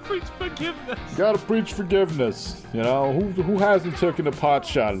gotta preach forgiveness. Gotta preach forgiveness. You know, who hasn't taken a pot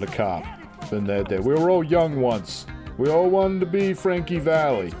shot at a cop in their day? We were all young once. We all wanted to be Frankie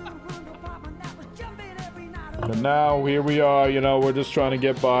Valli. And now here we are, we're just trying to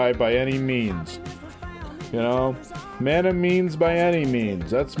get by any means. Man of means by any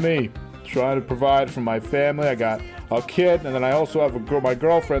means. That's me. Trying to provide for my family. I got a kid, and then I also have my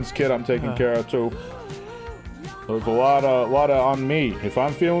girlfriend's kid I'm taking care of too. There's a lot of on me. If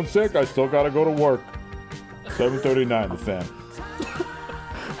I'm feeling sick, I still gotta go to work. 7:39 the Fan.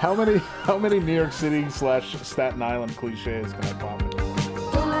 How many New York City / Staten Island cliches can I pop in?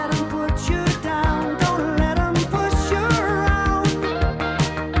 Don't let them put you down. Don't let them push you around.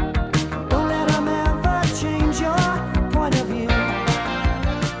 Don't let them ever change your point of view.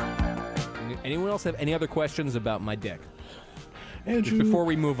 Anyone else have any other questions about my dick? Andrew, just before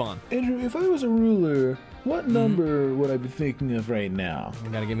we move on. Andrew, if I was a ruler, what number would I be thinking of right now? You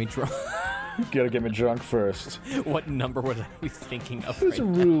gotta get me drunk. You gotta get me drunk first. What number was I be thinking of? If I was a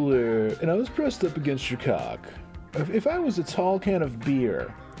ruler and I was pressed up against your cock, if I was a tall can of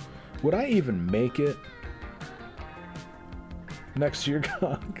beer, would I even make it next to your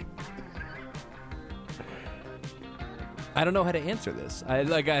cock? I don't know how to answer this.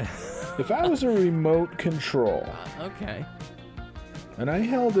 If I was a remote control, okay, and I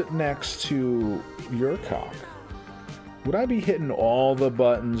held it next to your cock, would I be hitting all the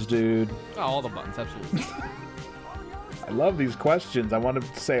buttons, dude? Oh, all the buttons, absolutely. I love these questions. I wanted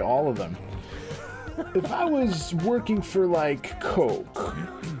to say all of them. If I was working for, Coke,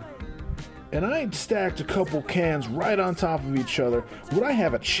 and I stacked a couple cans right on top of each other, would I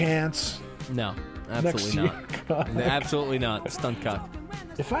have a chance? No, absolutely not. Absolutely not. Stunt cock.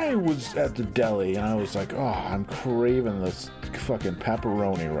 If I was at the deli and I was like, oh, I'm craving this fucking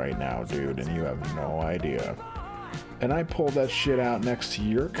pepperoni right now, dude, and you have no idea, and I pulled that shit out next to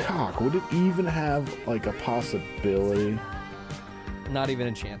your cock, would it even have, a possibility? Not even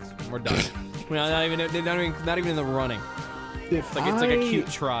a chance. We're done. Not even in the running. It's like a cute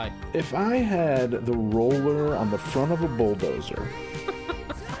try. If I had the roller on the front of a bulldozer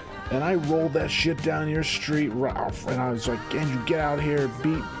and I rolled that shit down your street, Ralph, and I was like, Andrew, get out here,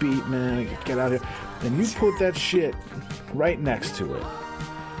 beat, man, get out here. And you put that shit right next to it.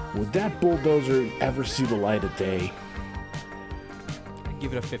 Would that bulldozer ever see the light of day?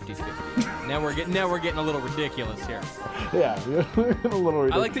 Give it a 50-50. Now we're getting a little ridiculous here. Yeah, a little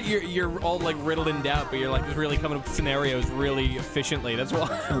ridiculous. I like that you're all like riddled in doubt, but you're like just really coming up with scenarios really efficiently. That's why.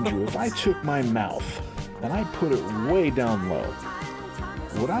 Andrew, if I took my mouth and I put it way down low,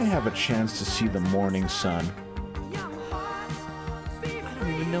 would I have a chance to see the morning sun? I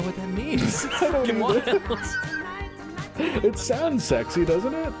don't even know what that means. It sounds sexy,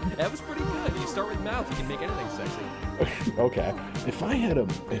 doesn't it? That was pretty good. You start with mouth, you can make anything sexy. Okay. If I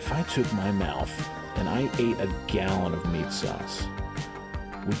took my mouth and I ate a gallon of meat sauce,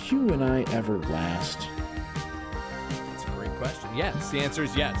 would you and I ever last? That's a great question. Yes, the answer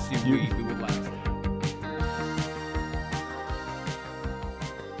is yes. We would last.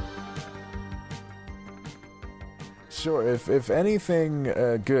 Sure. If anything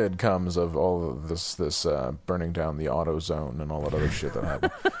good comes of all of this burning down the AutoZone and all that other shit that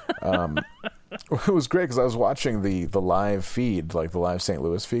happened, it was great because I was watching the live feed, like the live St.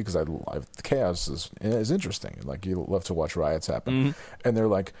 Louis feed, because chaos is interesting. Like, you love to watch riots happen, and they're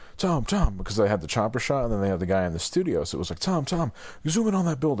like, Tom, because they had the chopper shot, and then they had the guy in the studio, so it was like, Tom, zoom in on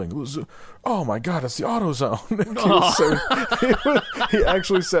that building. Oh my God, it's the AutoZone. He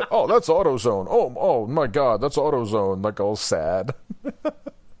actually said, oh, that's AutoZone. Oh my God, that's AutoZone. Like, all sad.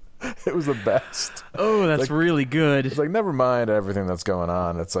 It was the best. Oh, that's really good. It's like, never mind everything that's going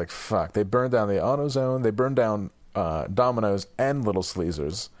on. It's like, fuck. They burned down the AutoZone. They burned down Domino's and Little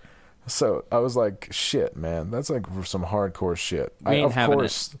Sleezers. So I was like, shit, man. That's like some hardcore shit. I of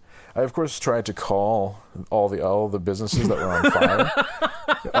course tried to call all the businesses that were on fire.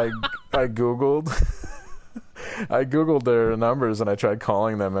 I googled their numbers and I tried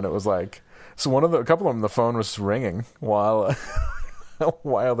calling them, and it was like, so a couple of them, the phone was ringing while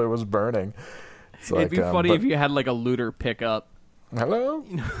there was burning. It'd be funny if you had like a looter pick up. Hello?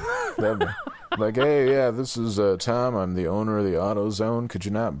 Like, hey, yeah, this is Tom. I'm the owner of the AutoZone. Could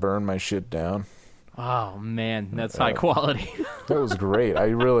you not burn my shit down? Oh man, that's high quality. That was great. I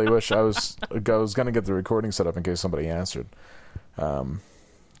really wish I was going to get the recording set up in case somebody answered. But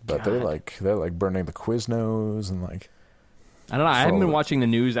they're like burning the Quiznos and like. I don't know. I haven't been watching the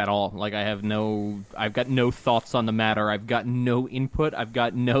news at all. Like, I've got no thoughts on the matter. I've got no input. I've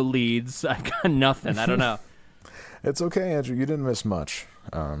got no leads. I've got nothing. I don't know. It's okay, Andrew. You didn't miss much.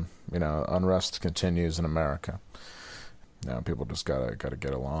 Unrest continues in America. Now people just gotta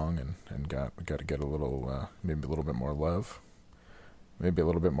get along and gotta get a little maybe a little bit more love, maybe a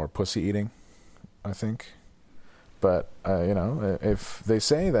little bit more pussy eating, I think. But if they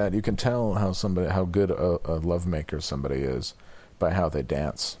say that, you can tell how good a lovemaker somebody is by how they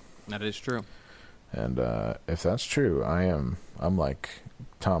dance. That is true. And if that's true, I'm like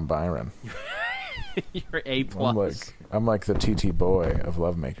Tom Byron. You're A+. I'm like the TT boy of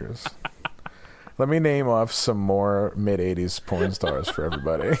lovemakers. Let me name off some more mid-'80s porn stars for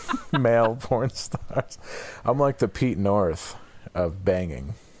everybody. Male porn stars. I'm like the Pete North of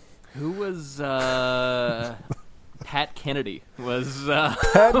banging. Who was Pat Kennedy was a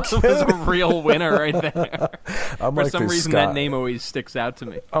real winner right there. For some reason, that name always sticks out to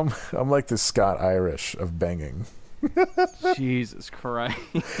me. I'm like the Scott Irish of banging. Jesus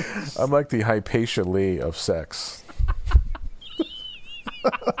Christ. I'm like the Hypatia Lee of sex.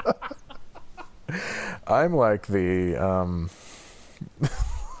 I'm like the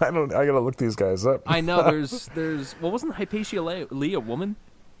I gotta look these guys up. I know there's wasn't Hypatia Lee a woman?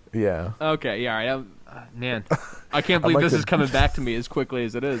 Yeah. Okay, yeah, all right. Man, I can't believe this is coming back to me as quickly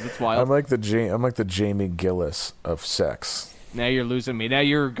as it is. It's wild. I'm like the Jamie Gillis of sex. Now you're losing me. Now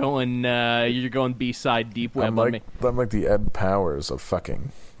you're going B-side deep web on me. I'm like the Ed Powers of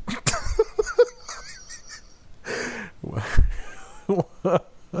fucking.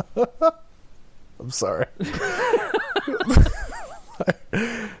 I'm sorry.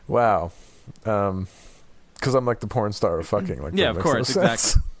 Wow. Because I'm like the porn star of fucking. Like, yeah, of course,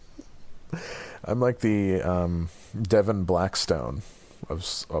 exactly. I'm like the Devin Blackstone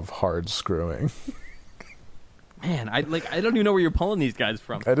of hard screwing. Man, I don't even know where you're pulling these guys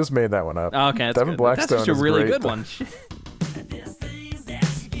from. I just made that one up. Oh, okay, that's Devin good. Blackstone That's just a really great. good one.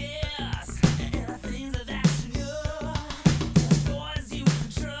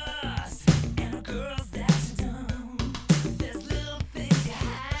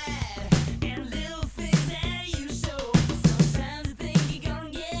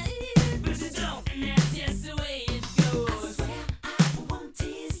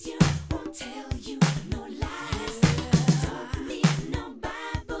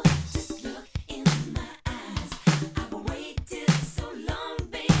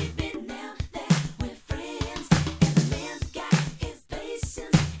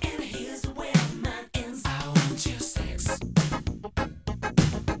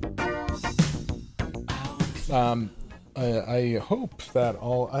 I hope that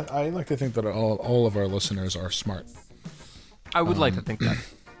I like to think that all of our listeners are smart. I would like to think that.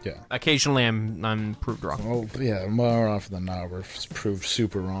 Yeah. Occasionally, I'm proved wrong. Well, yeah, more often than not, we're proved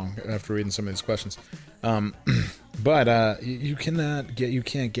super wrong after reading some of these questions. But you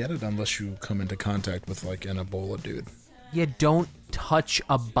can't get it unless you come into contact with like an Ebola dude. Yeah, don't touch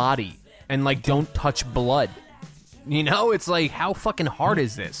a body and like don't touch blood. You know, it's like how fucking hard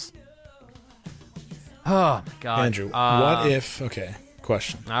is this? Oh my god, Andrew. What if? Okay,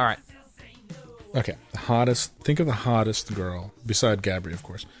 question. All right. Okay, think of the hottest girl, beside Gabri, of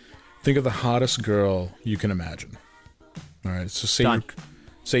course. Think of the hottest girl you can imagine. All right, so say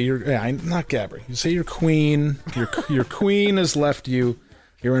you're not Gabri. You say your queen, your queen has left you.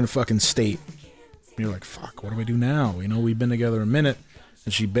 You're in a fucking state. You're like, fuck, what do I do now? You know, we've been together a minute,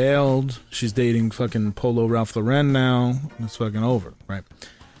 and she bailed. She's dating fucking Polo Ralph Lauren now. It's fucking over, right?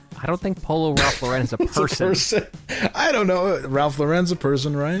 I don't think Polo Ralph Lauren is a person. I don't know. Ralph Lauren's a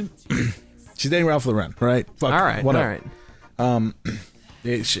person, right? She's dating Ralph Lauren, right? Fuck, all right, whatever. All right.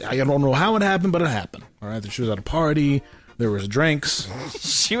 I don't know how it happened, but it happened. All right, she was at a party. There was drinks.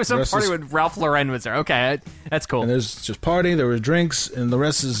 She was at a party when Ralph Lauren was there. Okay, that's cool. And there's just party. There was drinks, and the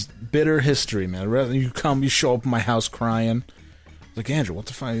rest is bitter history, man. You show up at my house crying. Like, Andrew, what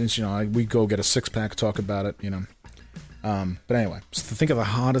the fuck? You know, we go get a 6-pack, talk about it. You know. But anyway, so think of the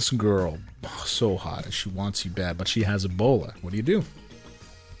hottest girl, so hot, she wants you bad, but she has Ebola. What do?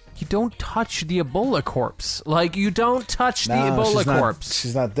 You don't touch the Ebola corpse. Like, you don't touch the Ebola corpse.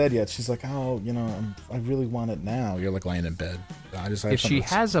 She's not dead yet. She's like, oh, you know, I really want it now. You're like laying in bed. If she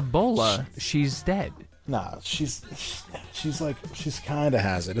has Ebola, she's dead. Nah, she's kind of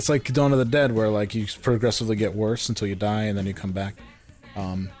has it. It's like Dawn of the Dead, where like you progressively get worse until you die and then you come back.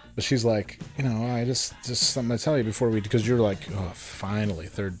 But she's like, you know, I just something to tell you before because you're like, oh, finally,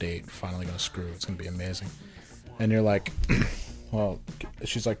 third date, finally gonna screw. It's gonna be amazing. And you're like, well,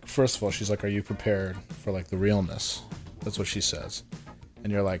 she's like, first of all, she's like, are you prepared for like the realness? That's what she says.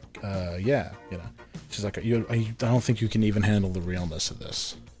 And you're like, yeah, you know. She's like, I don't think you can even handle the realness of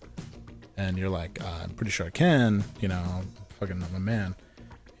this. And you're like, I'm pretty sure I can. You know, I'm a man.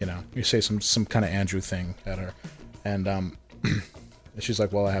 You know, you say some kind of Andrew thing at her, and she's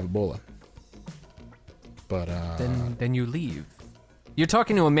like, well, I have Ebola. But then you leave. You're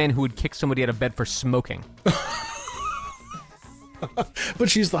talking to a man who would kick somebody out of bed for smoking. But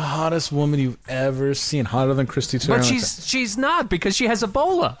she's the hottest woman you've ever seen, hotter than Christy Turner. But she's not because she has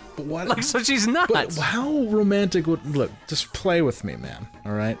Ebola. But what? Like, so she's not. But how romantic look? Just play with me, man.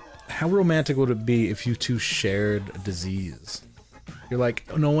 All right. How romantic would it be if you two shared a disease? You're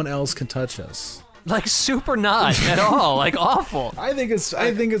like, no one else can touch us. Like, super not at all. Like, awful. I think it's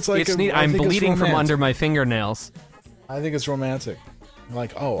like I'm bleeding from under my fingernails. I think it's romantic.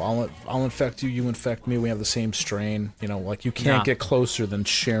 Like, oh, I'll infect you, you infect me, we have the same strain. You know, like, you can't get closer than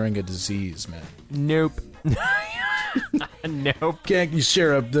sharing a disease, man. Nope. Nope. You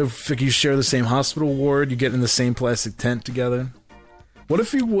share the same hospital ward, you get in the same plastic tent together. What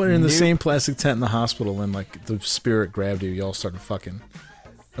if you were in the same plastic tent in the hospital and, like, the spirit grabbed you, y'all started fucking,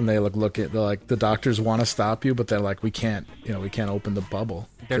 and they they're like, the doctors want to stop you, but they're like, we can't open the bubble.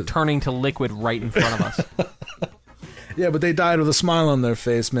 They're turning to liquid right in front of us. Yeah, but they died with a smile on their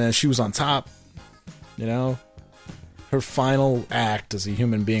face, man. She was on top, you know? Her final act as a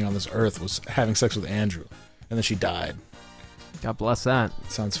human being on this earth was having sex with Andrew, and then she died. God bless that.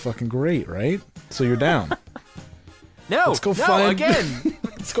 Sounds fucking great, right? So you're down. Let's go find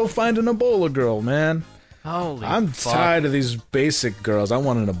an Ebola girl, man. Holy I'm fuck. tired of these basic girls. I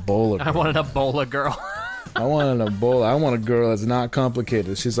want an Ebola girl. I want an Ebola girl. I want an Ebola. I want a girl that's not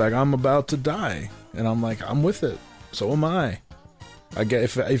complicated. She's like, I'm about to die. And I'm like, I'm with it. So am I. I get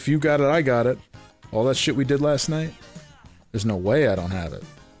if you got it, I got it. All that shit we did last night, there's no way I don't have it.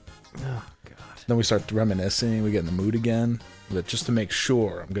 Oh, God. Then we start reminiscing. We get in the mood again. But just to make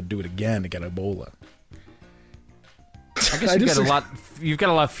sure, I'm going to do it again to get Ebola. I guess you've got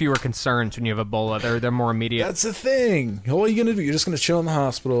a lot fewer concerns when you have Ebola. They're more immediate. That's the thing. What are you going to do? You're just going to chill in the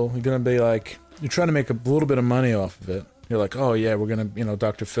hospital. You're going to be like, you're trying to make a little bit of money off of it. You're like, oh yeah, we're going to,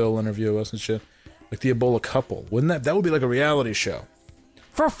 Dr. Phil interview us and shit. Like the Ebola couple. Wouldn't that would be like a reality show.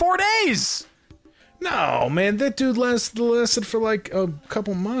 For 4 days! No, man, that dude lasted for like a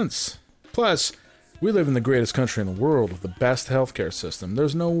couple months. Plus, we live in the greatest country in the world with the best healthcare system.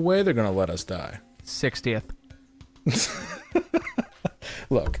 There's no way they're going to let us die. 60th.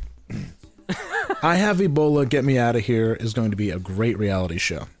 Look, I have Ebola, get me out of here is going to be a great reality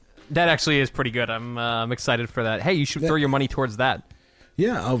show. That actually is pretty good. I'm excited for that. Hey, you should throw your money towards that.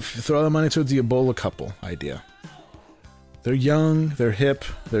 Yeah, I'll throw the money towards the Ebola couple idea. They're young, they're hip,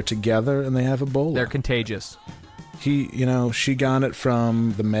 they're together, and they have Ebola. They're contagious. She got it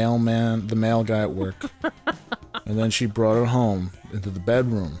from the mail guy at work, and then she brought it home into the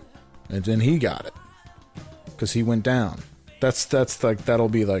bedroom, and then he got it because he went down. That'll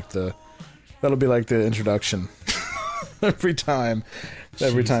be like the introduction every time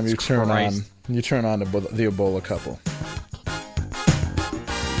you turn on the Ebola couple.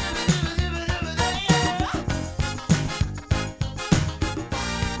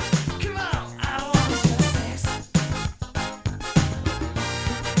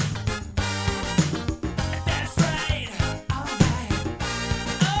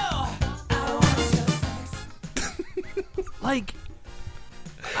 Like,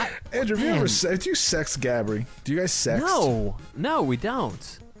 Andrew, have you sex Gabri? Do you guys sext? No, we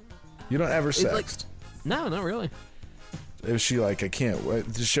don't. You don't ever sext? No, not really. Is she like, I can't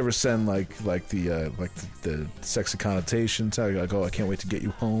wait? Does she ever send like the sexy connotations? How you're like, oh, I can't wait to get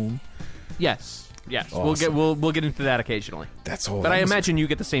you home. Yes. Awesome. We'll get into that occasionally. That's all. But I imagine you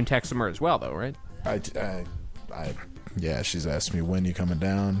get the same text from her as well, though, right? Yeah, she's asked me when you coming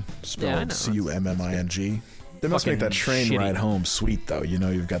down. Spelled Cumming. They must make that train ride home sweet, though. You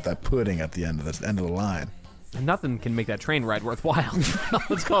know, you've got that pudding at the end of the line. And nothing can make that train ride worthwhile.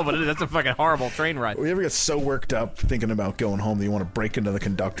 Let's call it what it is. That's a fucking horrible train ride. Well, you ever get so worked up thinking about going home that you want to break into the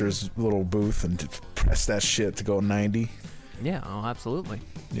conductor's little booth and press that shit to go 90? Yeah, absolutely.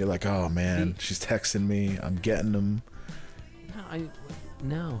 You're like, oh, man, she's texting me. I'm getting them.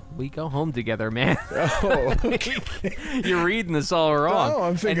 No, we go home together, man. Oh, okay. You're reading this all wrong. No,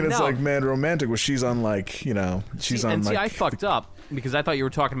 I'm thinking it's like mad romantic where she's on like, I fucked up because I thought you were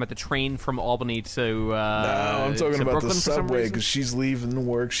talking about the train from Albany to no, I'm talking about Brooklyn the subway because she's leaving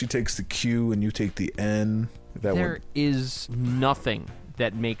work. She takes the Q and you take the N. There is nothing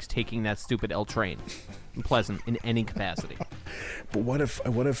that makes taking that stupid L train pleasant in any capacity. But what if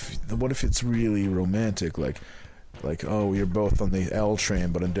it's really romantic, like, oh, you're both on the L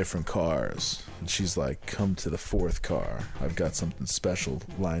train but in different cars, and she's like, come to the fourth car, I've got something special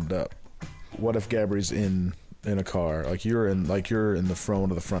lined up. What if Gabri's in a car, like you're in the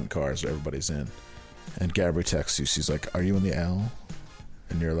front of the front cars everybody's in, and Gabri texts you, she's like, are you in the L?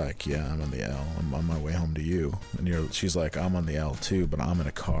 And you're like, yeah, I'm in the L, I'm on my way home to you. And she's like, I'm on the L too, but I'm in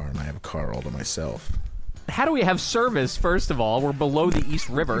a car and I have a car all to myself. How do we have service, first of all? We're below the East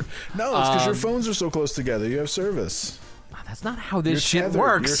River. No, it's because your phones are so close together. You have service. That's not how this shit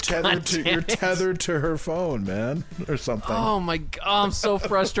works. You're tethered to her phone, man, or something. Oh, my God. I'm so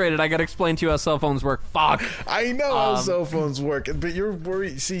frustrated. I got to explain to you how cell phones work. Fuck. I know how cell phones work, but you're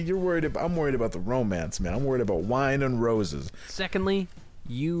worried. See, I'm worried about the romance, man. I'm worried about wine and roses. Secondly,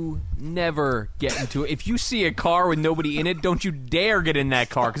 you never get into it. If you see a car with nobody in it, don't you dare get in that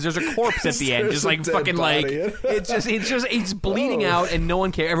car because there's a corpse at the end, just like fucking like it's bleeding out and no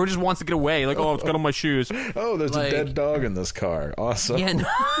one cares. Everyone just wants to get away. Like, oh, it's got on my shoes. Oh, there's a dead dog in this car. Awesome. Yeah. No.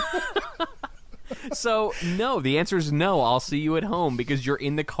 So no, the answer is no. I'll see you at home because you're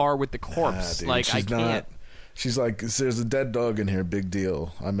in the car with the corpse. Dude, like I can't. She's like, there's a dead dog in here. Big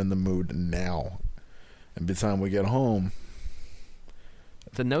deal. I'm in the mood now. And by the time we get home,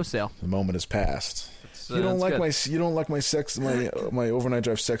 it's a no sale. The moment has passed. You don't like my overnight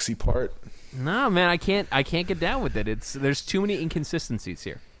drive sexy part? No, man, I can't get down with it. There's too many inconsistencies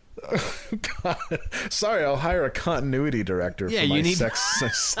here. God. Sorry, I'll hire a continuity director for my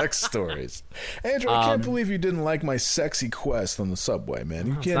sex stories. Andrew, I can't believe you didn't like my sexy quest on the subway,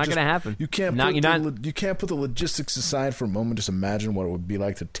 man. It's not going to happen. You can't put the logistics aside for a moment. Just imagine what it would be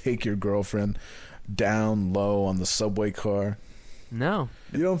like to take your girlfriend down low on the subway car. No.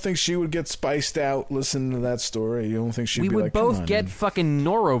 You don't think she would get spiced out listening to that story? You don't think she'd be like, we would both get fucking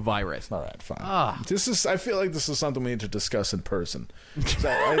norovirus. All right, fine. I feel like this is something we need to discuss in person.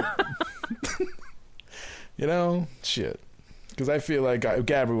 Shit. Because I feel like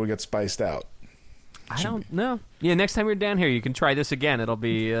Gabri will get spiced out. I don't know. Yeah, next time you're down here, you can try this again. It'll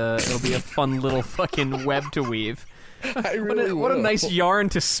be a fun little fucking web to weave. What a nice yarn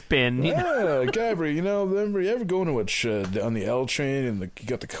to spin. Yeah, Gabri, remember you ever go into on the L train and you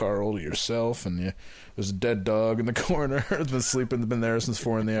got the car all to yourself and there's a dead dog in the corner. It's been there since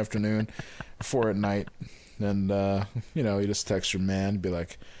 4 p.m, 4 at night. And, you just text your man and be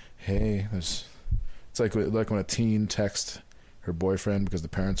like, hey, it's like when a teen texts her boyfriend because the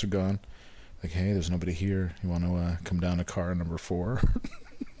parents are gone. Like, hey, there's nobody here. You want to come down to car number 4?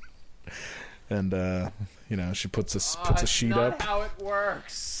 And, she puts a sheet up. That's not how it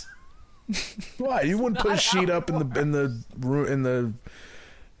works. Why? You wouldn't put a sheet up in the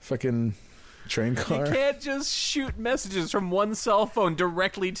fucking train car. You can't just shoot messages from one cell phone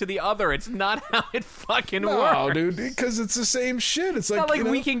directly to the other. It's not how it fucking works. No, dude, because it's the same shit. It's not like you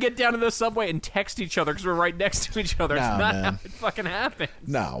know, we can get down to the subway and text each other because we're right next to each other. It's not man. how it fucking happens.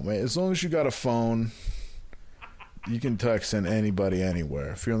 No, man. As long as you got a phone, you can text in anybody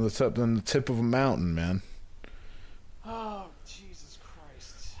anywhere. If you're on the tip of a mountain, man. Oh, Jesus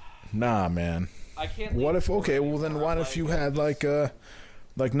Christ. Nah, man. I can't. What if? Okay, well then, what if you had like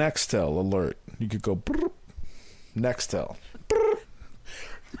Nextel alert? You could go Nextel.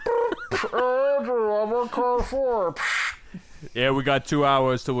 Andrew, I'm on car 4. Yeah, we got 2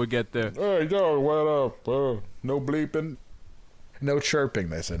 hours till we get there. Hey, yo, what up? No bleeping. No chirping,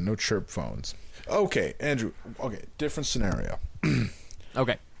 they said. No chirp phones. Okay, Andrew. Okay, different scenario.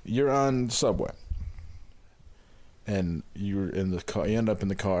 Okay. You're on the subway. And you're in the car. You end up in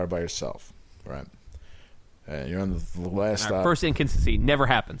the car by yourself, right? And you're on the last stop. First inconsistency. Never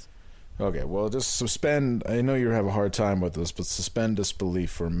happens. Okay, well, just suspend. I know you have a hard time with this, but suspend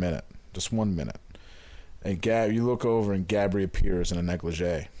disbelief for a minute. Just 1 minute. And you look over and Gabby appears in a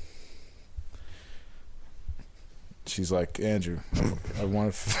negligee. She's like, Andrew, I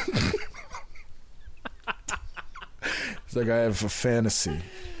want to... It's like, I have a fantasy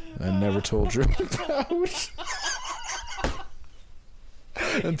I never told you about.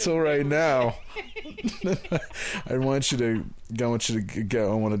 Until right now. I want you to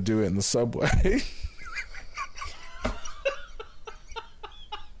go. I want to do it in the subway.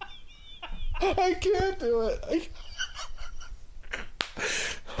 I can't do it.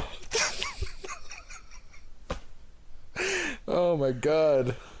 Oh my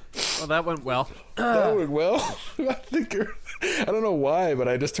god. Well, that went well. That went well. I don't know why, but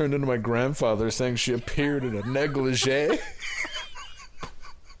I just turned into my grandfather saying she appeared in a negligee.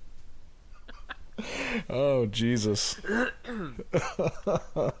 Oh, Jesus.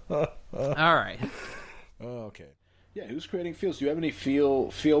 All right. Oh, okay. Yeah, who's creating feels? Do you have any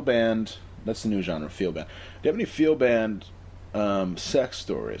feel band? That's the new genre, feel band. Do you have any feel band sex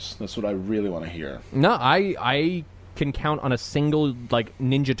stories? That's what I really want to hear. No, I can count on a single like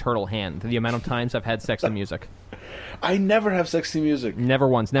Ninja Turtle hand the amount of times I've had sexy music. I never have sexy music. Never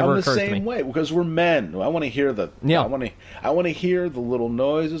once. Never occurs to me. I'm the same way because we're men. I want to hear the. Yeah. I want to hear the little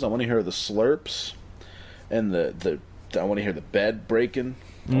noises. I want to hear the slurps, and the. I want to hear the bed breaking.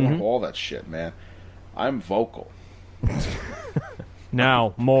 I want all that shit, man. I'm vocal.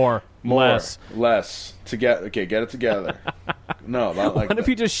 Now more, less. Together. Okay, get it together. No, not like what if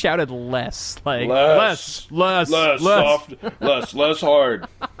that. you just shouted less? Like less, soft, less hard,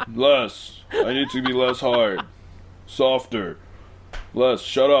 less. I need to be less hard, softer, less.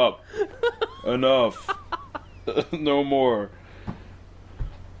 Shut up. Enough. No more.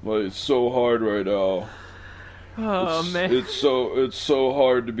 Like, it's so hard right now. Oh man, it's so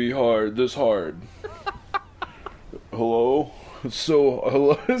hard to be hard. This hard. Hello.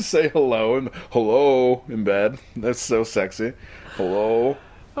 Hello. Say hello in bed. That's so sexy. Hello.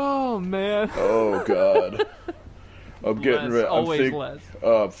 Oh man. Oh god. I'm getting ready. I'm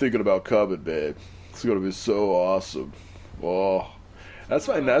thinking about coming, babe. It's gonna be so awesome. Oh,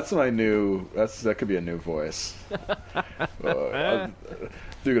 that could be a new voice. I'm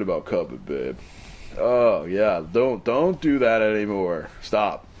thinking about coming, babe. Oh yeah. Don't do that anymore.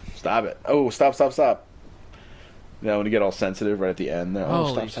 Stop it. Oh, stop. Yeah, when you get all sensitive right at the end there.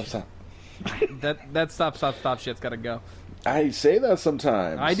 Oh, stop. That stop shit's gotta go. I say that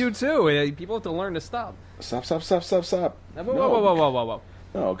sometimes. I do too. People have to learn to stop. Stop. Whoa.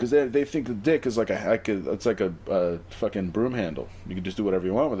 No, because they think the dick is like it's like a fucking broom handle. You can just do whatever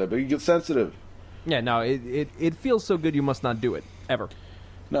you want with it, but you get sensitive. Yeah, no, it feels so good you must not do it ever.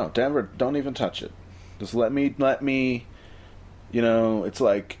 No, Denver, don't even touch it. Just let me. You know, it's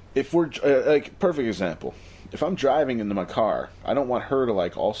like if we're like perfect example. If I'm driving into my car, I don't want her to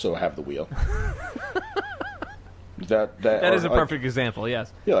like also have the wheel. That is a perfect example.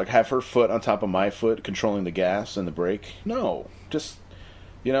 Yes. Yeah, like have her foot on top of my foot, controlling the gas and the brake. No, just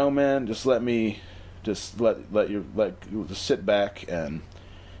man, just let just sit back and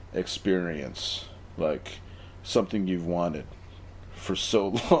experience like something you've wanted for so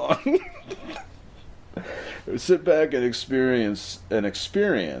long. Sit back and experience an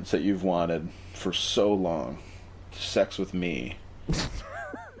experience that you've wanted for so long. Sex with me.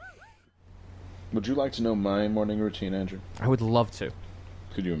 Would you like to know my morning routine, Andrew? I would love to.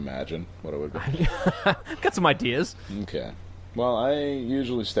 Could you imagine what it would be? Got some ideas. Okay. Well, I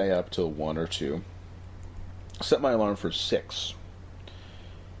usually stay up till 1 or 2. Set my alarm for 6.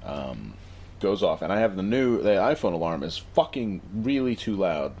 Goes off, and I have the iPhone alarm is fucking really too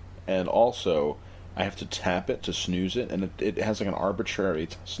loud, and also I have to tap it to snooze it, and it has like an arbitrary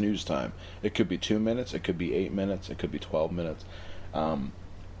snooze time. It could be 2 minutes, it could be 8 minutes, it could be 12 minutes.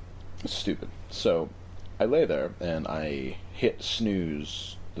 It's stupid. So I lay there and I hit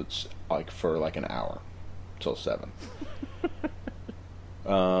snooze. That's like for like an hour till 7.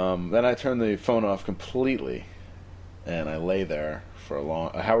 Then I turn the phone off completely, and I lay there for a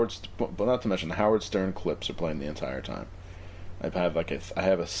long. But not to mention Howard Stern clips are playing the entire time. I have a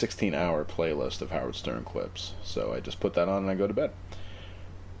 16-hour playlist of Howard Stern clips, so I just put that on and I go to bed.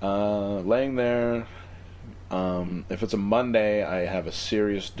 Laying there. If it's a Monday, I have a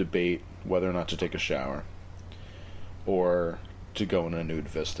serious debate whether or not to take a shower or to go in a nude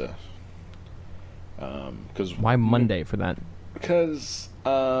vista. Why Monday for that? Because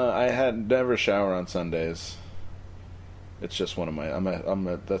I had never shower on Sundays. It's just one of my.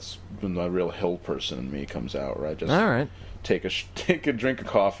 That's when the real hill person in me comes out, right? Just all right. Take a drink of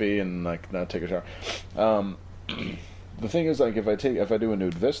coffee and like not take a shower. The thing is, like, if I do a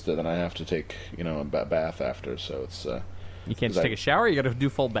nude vista, then I have to take a bath after. So it's you can't just take a shower. You got to do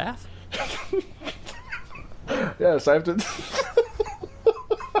full bath. Yes, I have to.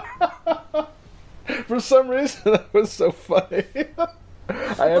 For some reason, that was so funny.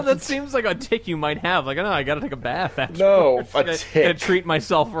 That seems like a tick you might have. Like, I got to take a bath after. No, a tick. Gotta treat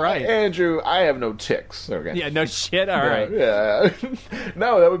myself right. Andrew, I have no ticks. Okay. Yeah, no shit. All right. Yeah.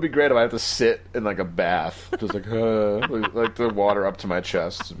 No, that would be great if I had to sit in like a bath, just like the water up to my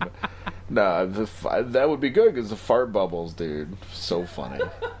chest. No, that would be good because the fart bubbles, dude, so funny.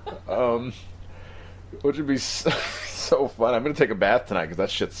 Which would be so fun. I'm gonna take a bath tonight because that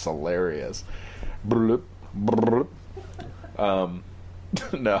shit's hilarious. Bloop, bloop.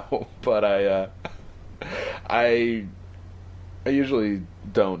 No, but I usually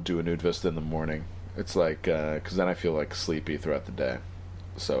don't do a nude vista in the morning. It's like because then I feel like sleepy throughout the day,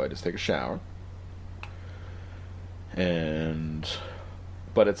 so I just take a shower.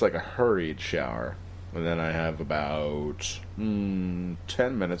 But it's like a hurried shower, and then I have about 10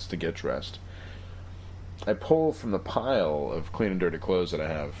 minutes to get dressed. I pull from the pile of clean and dirty clothes that I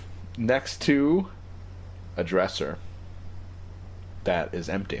have next to a dresser that is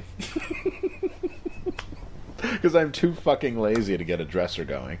empty. Because I'm too fucking lazy to get a dresser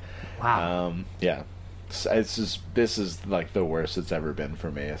going. Wow. Yeah. This is like the worst it's ever been for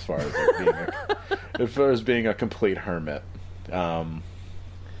me as far as being a complete hermit.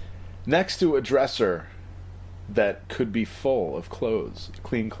 Next to a dresser that could be full of clothes,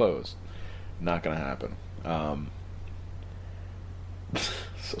 clean clothes. Not gonna happen.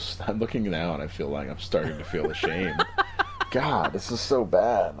 So I'm looking now and I feel like I'm starting to feel ashamed. God, this is so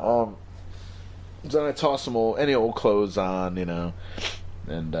bad. Then I toss any old clothes on,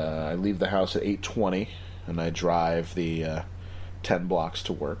 and I leave the house at 8:20, and I drive the 10 blocks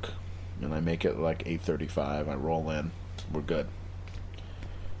to work, and I make it like 8:35. I roll in. We're good.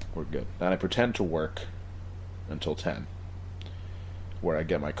 Then I pretend to work until 10, where I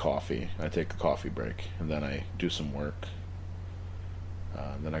get my coffee. I take a coffee break, and then I do some work.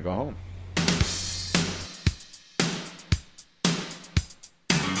 Then I go home.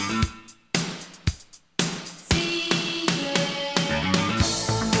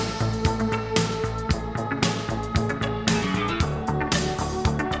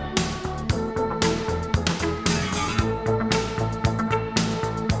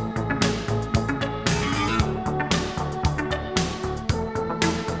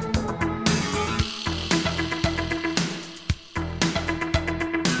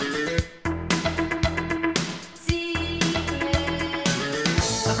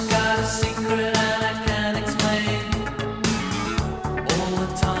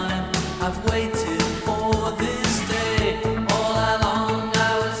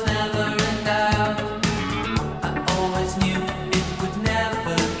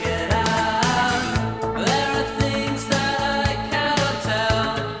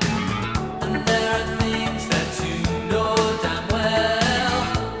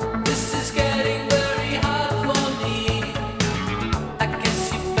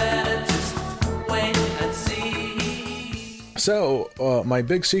 So, my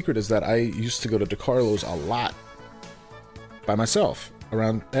big secret is that I used to go to DeCarlo's a lot by myself.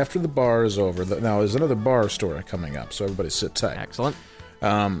 Around after the bar is over. Now, there's another bar story coming up, so everybody sit tight. Excellent.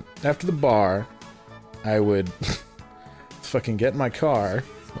 After the bar, I would fucking get in my car,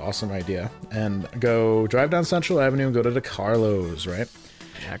 awesome idea, and go drive down Central Avenue and go to DeCarlo's, right?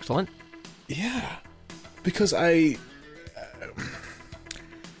 Excellent. Yeah. Because I'm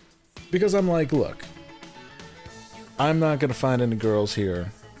like, look, I'm not going to find any girls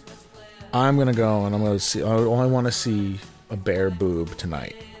here. I'm going to go and I'm going to see, I want to see a bare boob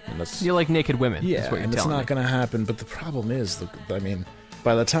tonight. And you like naked women. Yeah, that's what you're and it's telling not going to happen. But the problem is,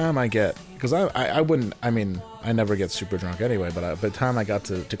 by the time I get, because I wouldn't, I mean, I never get super drunk anyway. But by the time I got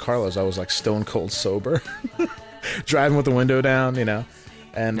to Carlos, I was like stone cold sober, driving with the window down, you know.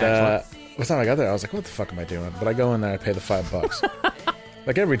 And by the time I got there, I was like, what the fuck am I doing? But I go in there, I pay the $5.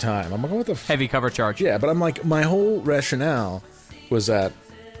 Like every time, I'm like, what the heavy cover charge? Yeah, but I'm like, my whole rationale was that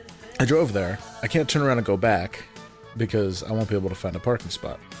I drove there, I can't turn around and go back because I won't be able to find a parking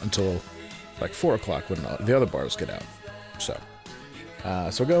spot until like 4 o'clock when the other bars get out. So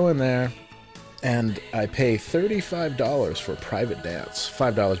I go in there and I pay $35 for a private dance,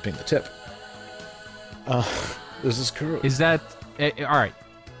 $5 being the tip. There's this girl. Is that all right?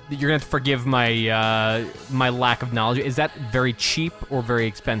 You're gonna have to forgive my my lack of knowledge. Is that very cheap or very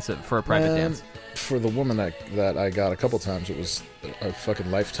expensive for a private dance? For the woman that I got a couple times, it was a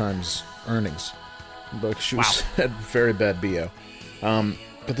fucking lifetime's earnings. But she had very bad BO.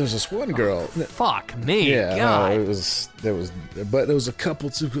 But there's this one girl. Fuck me. Yeah, God. There was a couple.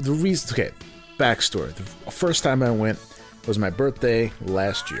 The reason. Okay, backstory. The first time I went was my birthday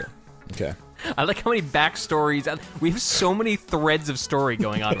last year. Okay. I like how many backstories. We have so many threads of story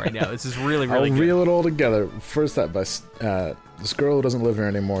going on right now. This is really, really I'll good. reel it all together. First up, this girl who doesn't live here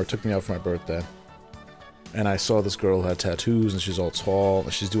anymore took me out for my birthday. And I saw this girl who had tattoos, and she's all tall,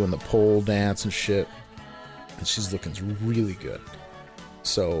 and she's doing the pole dance and shit. And she's looking really good.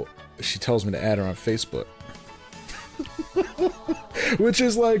 So she tells me to add her on Facebook. Which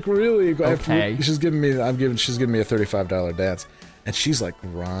is like really okay. She's giving me a $35 dance. And she's like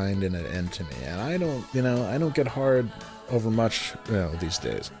grinding it into me, and I don't get hard over much, these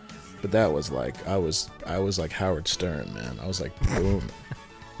days. But that was like I was like Howard Stern, man. I was like boom.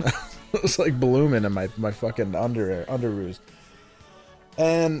 I was like blooming in my fucking underoos.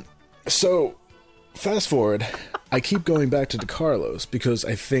 And so, fast forward, I keep going back to DeCarlos because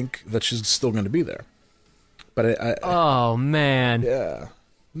I think that she's still going to be there. But oh man, yeah,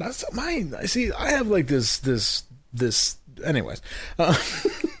 not mine. I see. I have like this. Anyways,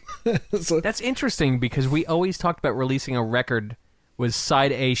 so that's interesting because we always talked about releasing a record was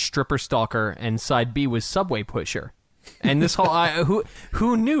side A Stripper Stalker and side B was Subway Pusher, and this whole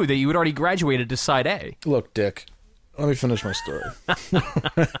who knew that you had already graduated to side A? Look, Dick, let me finish my story.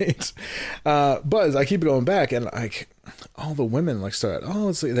 Right? But I keep going back, and like all the women start.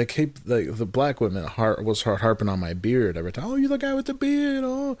 They keep the black women was harping on my beard every time. Oh, you're the guy with the beard.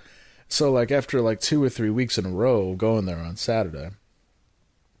 Oh. So, after 2 or 3 weeks in a row going there on Saturday,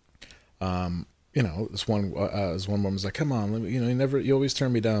 this one woman's like, "Come on, you always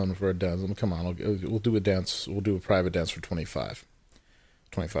turn me down for a dance. Come on, we'll do a dance. We'll do a private dance for $25.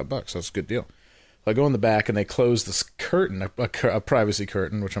 $25. That's a good deal." I go in the back and they close this curtain, a privacy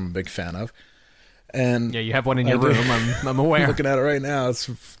curtain, which I'm a big fan of. And yeah, you have one in your room. I'm aware. I'm looking at it right now. It's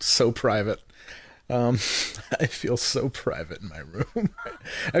so private. I feel so private in my room.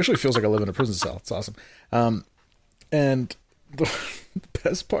 Actually, it feels like I live in a prison cell. It's awesome. And the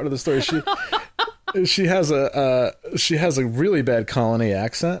best part of the story, she has a really bad Colony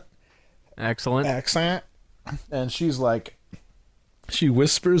accent. Excellent accent, and she's like, she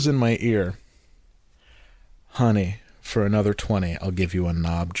whispers in my ear, "Honey, for another 20, I'll give you a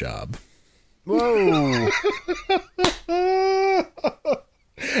knob job." Whoa.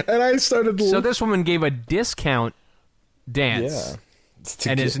 And I started to So this woman gave a discount dance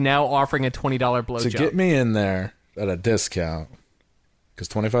and is now offering a $20 blowjob. To get me in there at a discount, because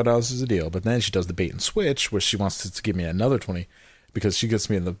 $25 is a deal, but then she does the bait and switch where she wants to give me another 20 because she gets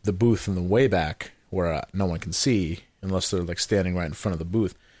me in the booth in the way back where no one can see unless they're standing right in front of the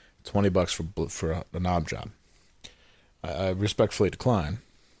booth. $20 for a knob job. I respectfully decline.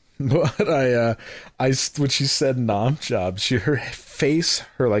 But when she said knob job, her face,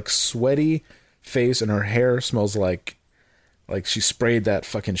 her sweaty face, and her hair smells like she sprayed that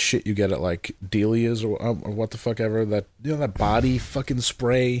fucking shit you get at Delia's or what the fuck ever, that that body fucking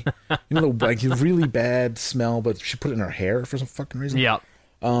spray, the really bad smell, but she put it in her hair for some fucking reason. Yeah.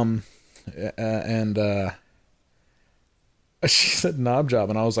 She said knob job,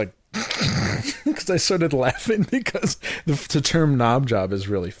 and I was like. Because I started laughing because the term knob job is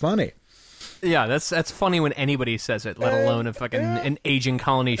really funny. Yeah, that's funny when anybody says it, let alone an aging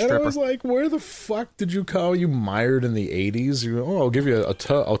Colony stripper. And I was like, where the fuck did you call you mired in the 80s? I'll give you a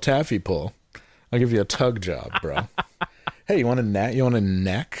taffy pull. I'll give you a tug job, bro. Hey, you want a neck? You want a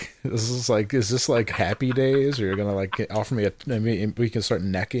neck? Is this like Happy Days? Or you're gonna offer me maybe we can start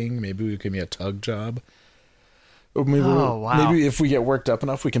necking? Maybe we give me a tug job. Or maybe, wow. Maybe if we get worked up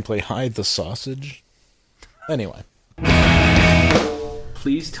enough, we can play hide the sausage. Anyway.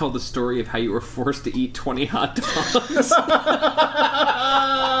 please tell the story of how you were forced to eat 20 hot dogs.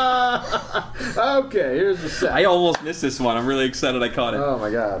 Okay, here's the set. I almost missed this one. I'm really excited I caught it. Oh my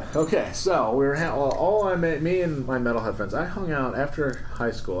god. Okay, so we were me and my metalhead friends. I hung out after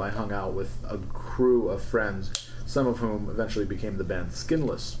high school. I hung out with a crew of friends, some of whom eventually became the band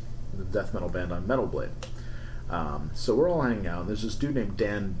Skinless, the death metal band on Metal Blade. So we're all hanging out. There's this dude named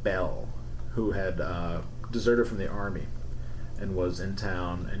Dan Bell who had deserted from the army and was in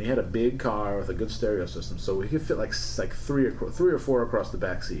town, and he had a big car with a good stereo system, so he could fit like three or four across the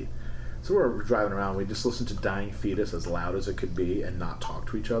back seat. So we're driving around. We just listened to Dying Fetus as loud as it could be and not talk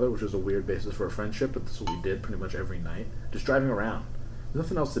to each other, which was a weird basis for a friendship, but this is what we did pretty much every night. Just driving around. There's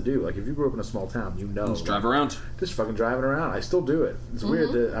nothing else to do. Like, if you grew up in a small town, you know. Just drive around. Just fucking driving around. I still do it. It's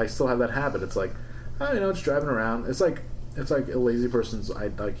weird that I still have that habit. It's like, just driving around. It's like a lazy person's,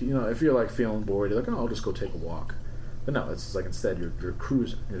 if you're like feeling bored, you're like, I'll just go take a walk. But no, it's like instead you're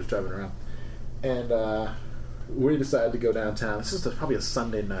cruising. You're just driving around. And we decided to go downtown. This is probably a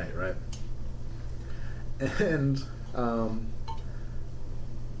Sunday night, right? And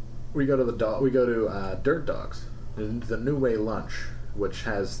we go to Dirt Dogs, the New Way Lunch, which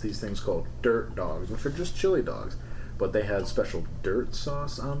has these things called Dirt Dogs, which are just chili dogs, but they had special dirt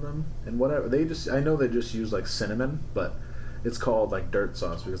sauce on them and whatever. I know they just use like cinnamon, but it's called like dirt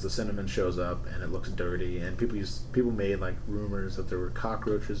sauce because the cinnamon shows up and it looks dirty, and people made like rumors that there were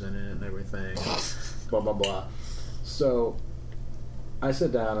cockroaches in it and everything, blah blah blah. So I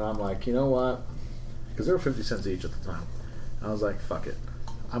sit down and I'm like, you know what? Because they were 50 cents each at the time. I was like, fuck it.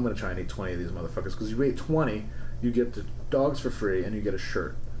 I'm going to try and eat 20 of these motherfuckers. Because you eat 20, you get the dogs for free, and you get a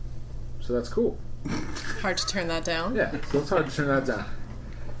shirt. So that's cool. Hard to turn that down. Yeah, so it's hard to turn that down.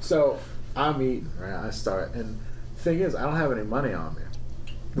 So I'm eating, right? I start. And the thing is, I don't have any money on me,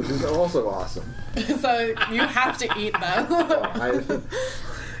 which is also awesome. So you have to eat them.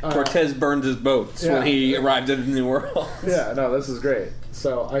 Cortez burned his boats when he arrived in the New World. Yeah, no, this is great.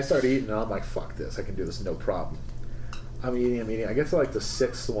 So I start eating, and I'm like, fuck this. I can do this no problem. I'm eating. I get to like the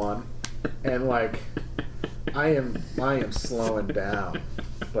sixth one, and like, I am slowing down,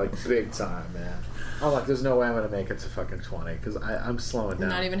 like big time, man. I'm like, there's no way I'm going to make it to fucking 20, because I'm slowing down.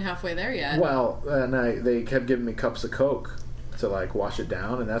 Not even halfway there yet. Well, and they kept giving me cups of Coke to like wash it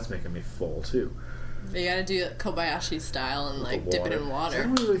down, and that's making me full too. You gotta do it Kobayashi style and like dip it in water. I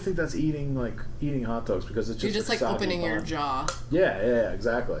don't really think that's eating hot dogs, because it's just you're just like opening your jaw. Yeah,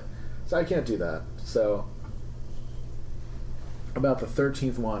 exactly. So I can't do that. So about the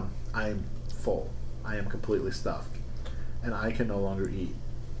 13th one, I'm full. I am completely stuffed, and I can no longer eat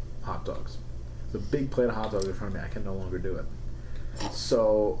hot dogs. The big plate of hot dogs in front of me, I can no longer do it.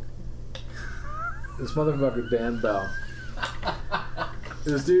 So this motherfucker Dan Bell.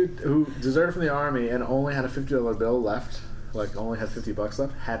 This dude who deserted from the army and only had a $50 bill left, like only had $50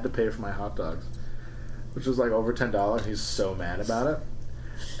 left, had to pay for my hot dogs, which was like over $10. He's so mad about it.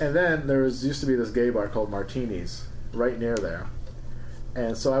 And then there used to be this gay bar called Martini's right near there,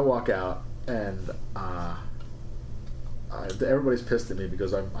 and so I walk out and everybody's pissed at me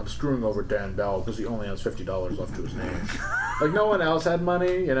because I'm screwing over Dan Bell because he only has $50 left to his name. Like no one else had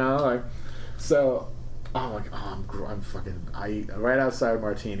money, like so. I'm like, I eat right outside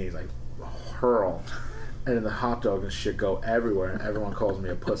Martini's, I hurl, and then the hot dog and shit go everywhere, and everyone calls me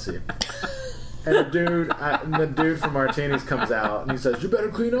a pussy. And the dude from Martini's comes out, and he says, you better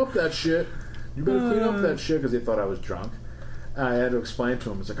clean up that shit. You better clean up that shit, because he thought I was drunk. And I had to explain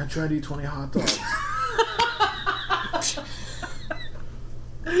to him, it's like, I tried to eat 20 hot dogs.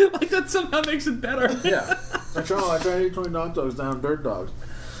 Like that somehow makes it better. Yeah. I tried to eat 20 hot dogs down Dirt Dogs.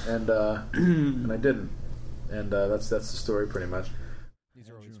 And I didn't. And that's the story pretty much. These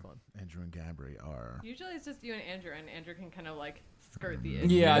are always fun. Andrew and Gabri are. Usually it's just you and Andrew can kind of like skirt the issue.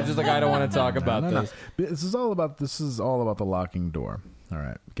 Yeah, just like I don't want to talk about this. This is all about the locking door. All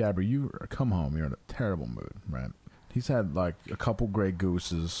right, Gabri, you come home. You're in a terrible mood, right? He's had like a couple Grey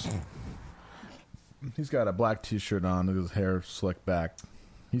Gooses. He's got a black T-shirt on with his hair slicked back.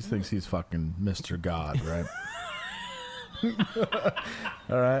 He thinks he's fucking Mr. God, right?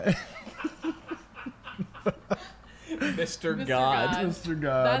 All right. Mr. God. Mr.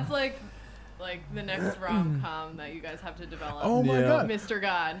 God. That's like the next rom-com that you guys have to develop. Oh my God. Mr.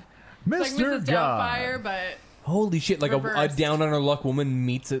 God. Mr. It's like Mrs. God. Doubtfire, but holy shit! Like a reversed. down on her luck woman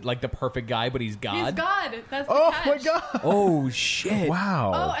meets it like the perfect guy, but he's God. He's God. That's the Oh catch. my God. Oh shit!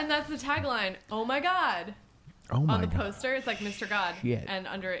 Wow. Oh, and that's the tagline. Oh my God. Oh my on the God. poster, it's like Mr. God, Shit. and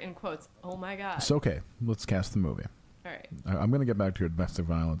under it in quotes, "Oh my God." It's okay. Let's cast the movie. All right. I'm going to get back to your domestic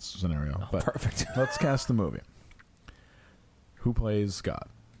violence scenario, but perfect. Let's cast the movie. Who plays God?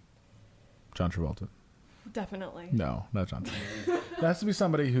 John Travolta? Definitely. No, not John Travolta. It has to be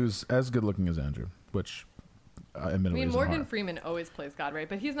somebody who's as good looking as Andrew, which admittedly isn't Morgan hard. Freeman always plays God, right?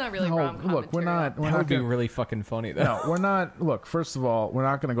 But he's not really No, rom-com look, we're material. not. We're That not would be gonna, really fucking funny, though. No, we're not. Look, first of all, we're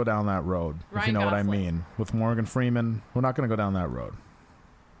not going to go down that road. If Ryan you know what I Gosling. mean. With Morgan Freeman, we're not going to go down that road.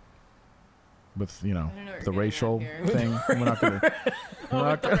 With I don't know what the you're racial getting at thing, we're not going to.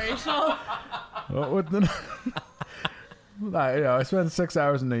 With the racial? With the, I spend 6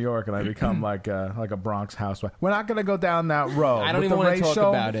 hours in New York and I become like a Bronx housewife. We're not going to go down that road. I don't With even the want to talk racial,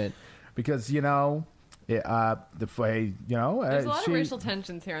 about it. because the way There's a lot of racial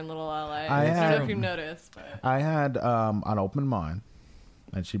tensions here in Little LA. I don't know if you've noticed, but I had an open mind,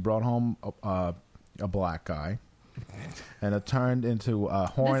 and she brought home a black guy, and it turned into a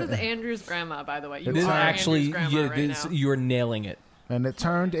horn. this is Andrew's grandma, by the way. You This are actually, Andrew's grandma right now. you're nailing it. And it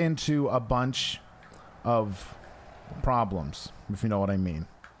turned into a bunch of problems, if you know what I mean,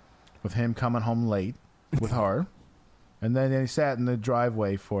 with him coming home late with her, and then he sat in the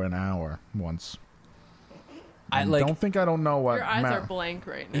driveway for an hour once. I don't know what Your eyes are blank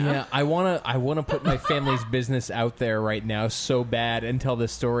right now. Yeah, I wanna put my family's business out there right now so bad and tell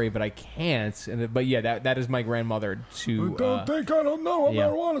this story, but I can't. But yeah, that is my grandmother. I don't know what yeah.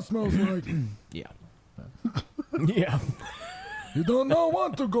 marijuana smells like. Yeah. Yeah. You don't know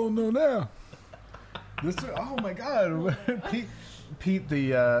what to go no there. Oh my God, Pete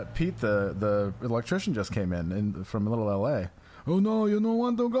the electrician just came in from Little LA. Oh no, you don't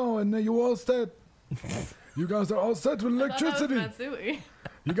want to go, and then you all set. You guys are all set with electricity. I thought that was Matsui.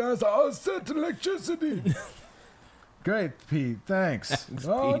 You guys are all set with electricity. Great, Pete. Thanks.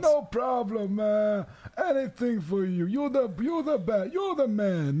 Oh, Pete. no problem, man. Anything for you. You're the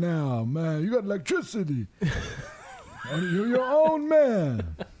man now, man. You got electricity. And you're your own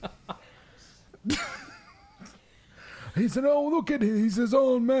man. He said, "Oh, look at him. He's his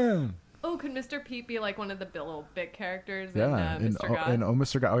own man." Oh, could Mr. Pete be like one of the little bit characters Yeah, in Mr. God?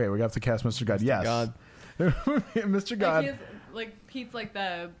 Mr. God. Okay, we have to cast Mr. God. Yes, God. Mr. God. Pete's like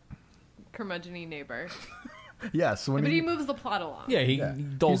the curmudgeon-y neighbor. Yes, But he moves the plot along. Yeah, he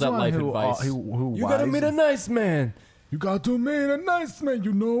doles He's out the one life who, advice. who You gotta wise- meet a nice man. You got to meet a nice man.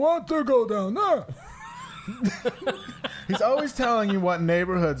 You know what to go down there. He's always telling you what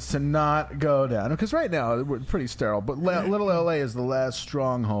neighborhoods to not go down. Because right now we're pretty sterile, but Little LA is the last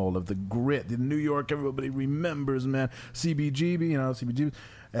stronghold of the grit. In New York, everybody remembers, man. CBGB, CBGB,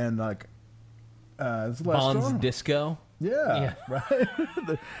 and like it's the last Bond's stronghold. Disco. Yeah,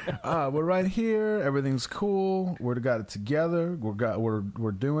 right. We're right here. Everything's cool. We got it together.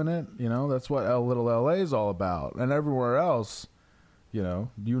 We're doing it. That's what Little LA is all about. And everywhere else, you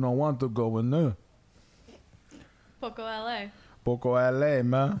don't want to go in there. Poco LA. Poco LA,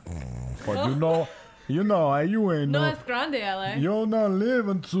 man. But you ain't No no. es grande LA. You'll not live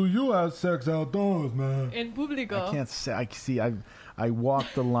until you have sex outdoors, man. In público. I can't say. I walk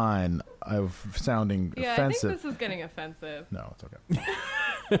the line of sounding Yeah, offensive. I think this is getting offensive. No, it's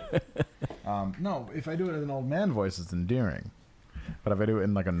okay. No, if I do it in an old man voice, it's endearing. But if I do it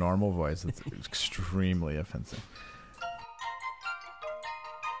in like a normal voice, it's extremely offensive.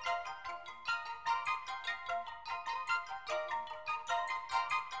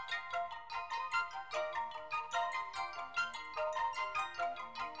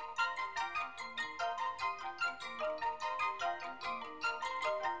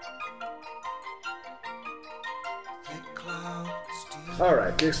 All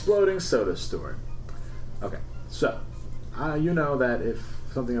right, the exploding soda story. Okay, so you know that if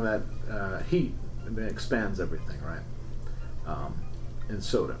something of that heat expands everything, right? In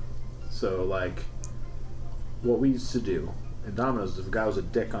soda. So, like, what we used to do in Domino's, if a guy was a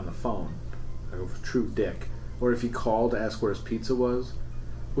dick on the phone, like a true dick, or if he called to ask where his pizza was,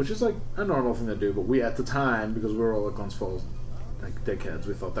 which is like a normal thing to do, but we at the time, because we were all like Glens Falls like dickheads,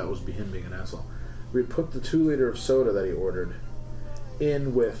 we thought that was him being an asshole. We'd put the 2 liter of soda that he ordered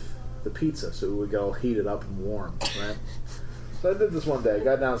in with the pizza, so it would get all heated up and warm, right? So I did this one day.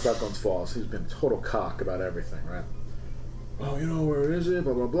 Got down to South Glens Falls. He's been a total cock about everything, right? Oh, where is it?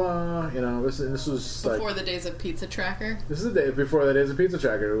 Blah blah blah. This was Before like the days of Pizza Tracker. this is the day before the days of Pizza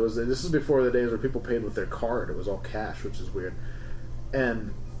Tracker. This is before the days where people paid with their card. It was all cash, which is weird.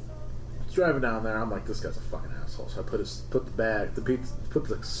 And driving down there, I'm like, this guy's a fucking asshole. So I put the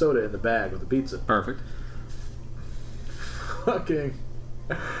soda in the bag with the pizza. Perfect. Fucking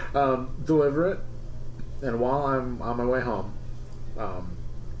deliver it, and while I'm on my way home,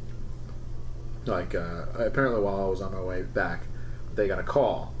 apparently while I was on my way back, they got a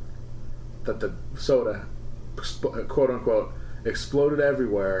call that the soda, quote unquote, exploded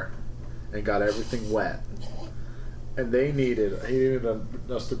everywhere and got everything wet, and he needed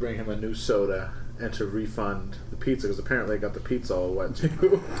us to bring him a new soda and to refund the pizza because apparently I got the pizza all wet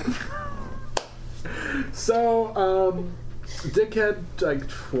too. So, dickhead, like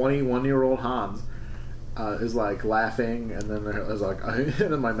 21-year-old Hans, is like laughing, and then I was like, and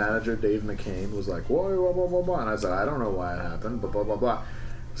then my manager Dave McCain was like, whoa, blah blah blah blah, and I said, I don't know why it happened, but blah blah blah.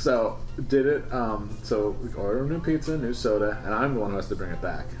 So did it. So we ordered a new pizza, new soda, and I'm the one who has to bring it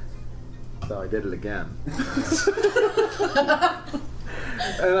back. So I did it again.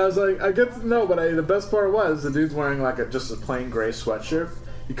 And I was like, I get to know, but the best part was the dude's wearing like just a plain gray sweatshirt.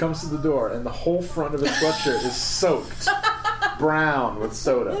 He comes to the door, and the whole front of his sweatshirt is soaked brown with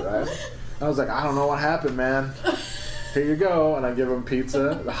soda, right? I was like, I don't know what happened, man. Here you go. And I give him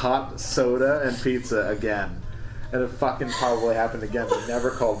pizza, hot soda, and pizza again. And it fucking probably happened again. He never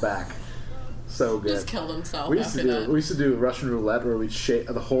called back. So good. Just killed himself. We used to do Russian roulette where we'd shake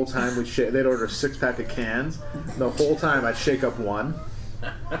the whole time. They'd order a 6-pack of cans. The whole time I'd shake up one.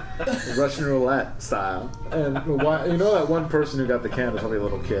 Russian roulette style. And you know that one person who got the can was probably a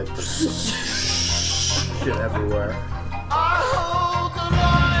little kid. Shit everywhere.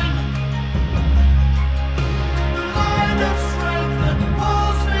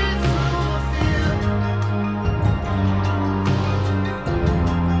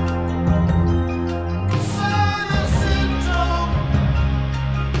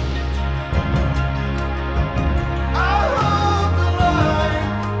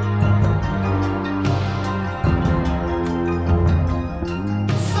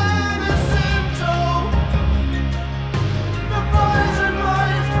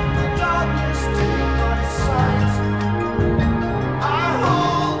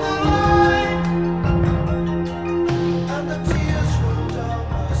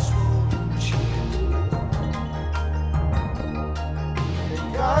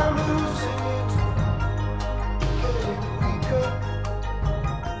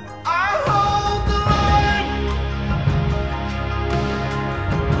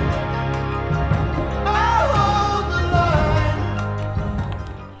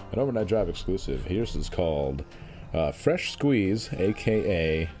 Overnight Drive exclusive. Here's is called Fresh Squeeze,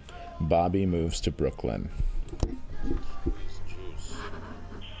 a.k.a. Bobby Moves to Brooklyn.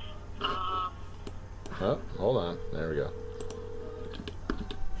 Oh, hold on. There we go.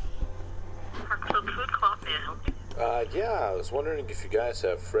 Yeah, I was wondering if you guys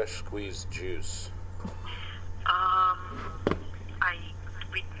have fresh squeezed juice.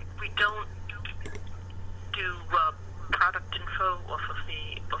 We don't do product info off of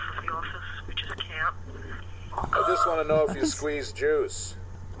the office. We just can't. I just want to know if you squeeze juice.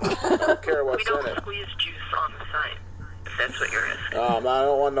 I don't care what's in it. We don't squeeze juice on the site, if that's what you're asking. I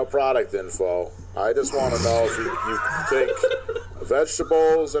don't want no product info. I just want to know if you take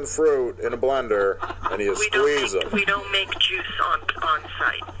vegetables and fruit in a blender and you squeeze them. We don't make juice on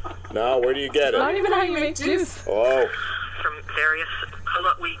site. No, where do you get it? Not even how you make juice. Oh. From various,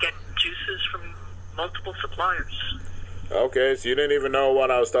 we get juices from multiple suppliers. Okay, so you didn't even know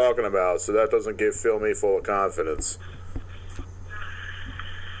what I was talking about, so that doesn't fill me full of confidence.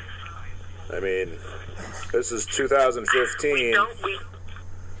 I mean, this is 2015,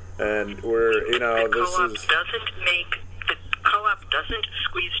 and we're, The co-op doesn't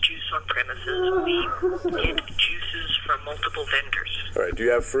squeeze juice on premises. We get juices from multiple vendors. All right, do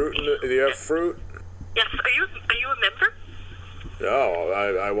you have fruit? Do you have fruit? Yes, are you a member? No,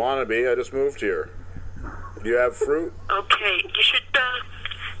 I want to be. I just moved here. Do you have fruit? Okay, you should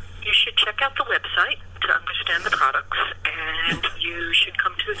check out the website to understand the products, and you should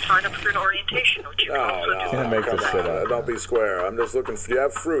come to sign up for an orientation, which you can also do. Can't make this shit up. Don't be square. I'm just looking for. Do you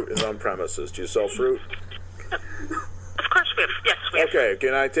have fruit on premises? Do you sell fruit? Of course we have. Yes, we have. Okay,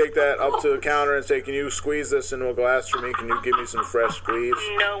 can I take that up to the counter and say, can you squeeze this into a glass for me? Can you give me some fresh squeeze?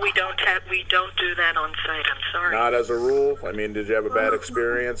 No, we don't do that on site. I'm sorry. Not as a rule? I mean, did you have a bad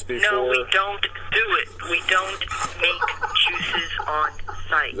experience before? No, we don't do it. We don't make juices on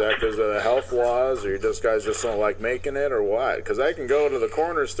site. Is that because of the health laws, or you guys just don't like making it, or what? Because I can go to the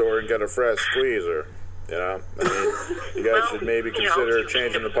corner store and get a fresh squeezer. You know, I mean, you guys should maybe consider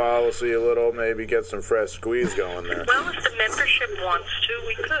changing the policy a little, maybe get some fresh squeeze going there. Well, if the membership wants to,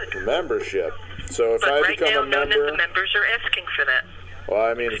 we could. Membership? So if I become a member... But right now, none of the members are asking for that. Well,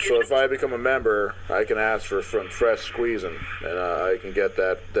 I mean, so if I become a member, I can ask for some fresh squeezing, and I can get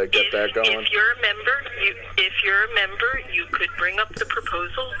that going. If you're a member, you could bring up the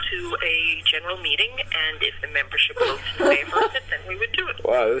proposal to a general meeting, and if the membership votes in favor of it, then we would do it.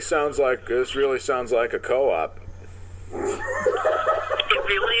 Wow, this really sounds like a co-op. It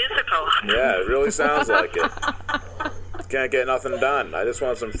really is a co-op. Yeah, it really sounds like it. Can't get nothing done. I just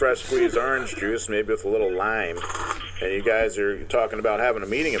want some fresh squeezed orange juice, maybe with a little lime. And you guys are talking about having a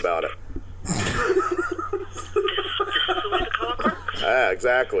meeting about it.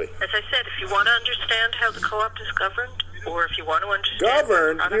 Exactly. As I said, if you want to understand how the co-op is governed, or if you want to understand...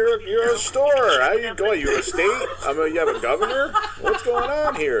 Governed? You're a store. How you going? You're a state? You have a governor? What's going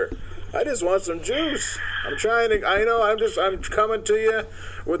on here? I just want some juice. I'm coming to you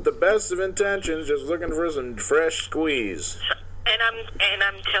with the best of intentions, just looking for some fresh squeeze. And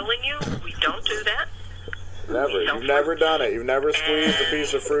I'm telling you, we don't do that. Never. You've never done it. You've never squeezed a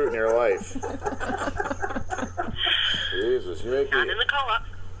piece of fruit in your life. Jesus, you make me... Not in the co-op.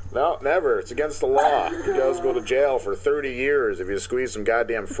 No, never. It's against the law. You guys go to jail for 30 years if you squeeze some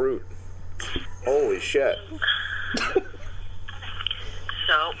goddamn fruit. Holy shit. So,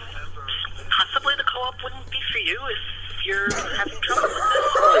 possibly the co-op wouldn't be for you if you're having trouble with this.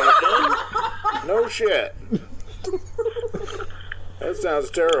 Oh, you think? No shit. That sounds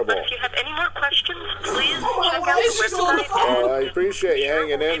terrible. But if you have any more questions, please check out the website. I appreciate you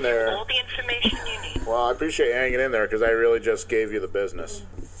hanging in there. All the information you need. Well, I appreciate you hanging in there because I really just gave you the business.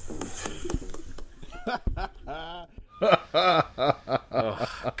 Oh,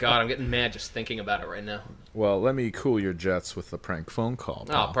 God, I'm getting mad just thinking about it right now. Well, let me cool your jets with the prank phone call,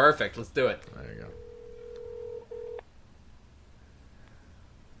 pal. Oh, perfect. Let's do it. There you go.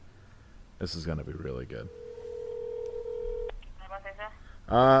 This is going to be really good.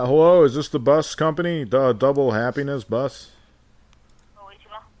 Hello, is this the bus company? The Double Happiness bus?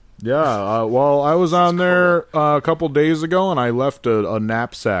 Yeah, well, I was on there a couple days ago, and I left a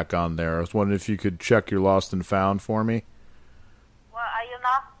knapsack on there. I was wondering if you could check your lost and found for me. Where are you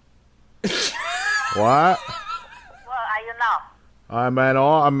now? What? Where are you now? I'm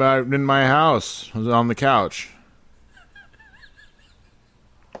in my house. I was on the couch.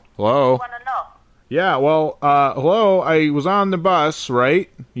 Hello? Want to know? Yeah, well, hello, I was on the bus, right?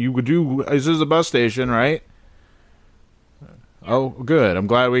 This is a bus station, right? Oh, good. I'm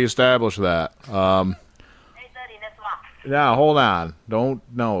glad we established that. Now, hold on.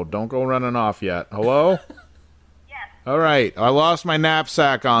 Don't go running off yet. Hello? Yes. All right. I lost my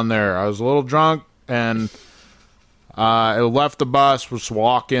knapsack on there. I was a little drunk, and I left the bus, was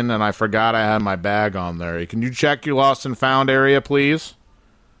walking, and I forgot I had my bag on there. Can you check your lost and found area, please?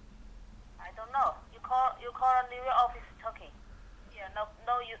 I don't know. You call the New York office talking. Yeah, no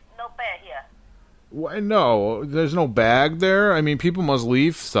bag here. Why, no, there's no bag there. I mean, people must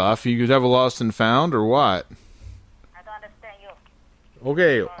leave stuff. You could have a lost and found, or what? I don't understand you.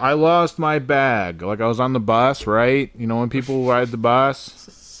 Okay, I lost my bag. Like, I was on the bus, right? You know when people ride the bus? This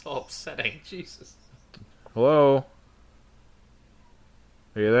is so upsetting. Jesus. Hello?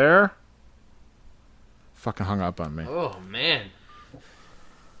 Are you there? Fucking hung up on me. Oh, man.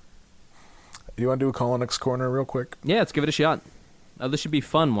 You want to do a call on X Corner real quick? Yeah, let's give it a shot. This should be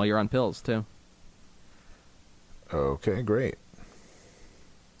fun while you're on pills, too. Okay, great.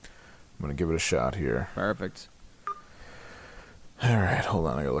 I'm going to give it a shot here. Perfect. All right, hold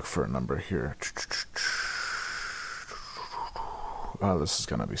on. I got to look for a number here. Oh, this is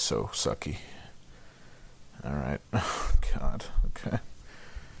going to be so sucky. All right. Oh, God. Okay.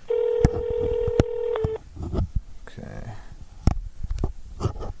 Okay.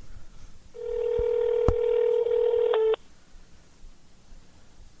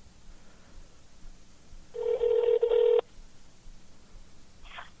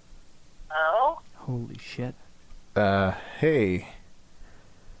 Holy shit. Hey.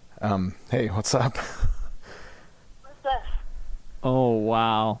 Hey, what's up? What's this? Oh,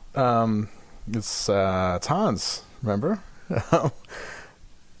 wow. It's Hans, remember?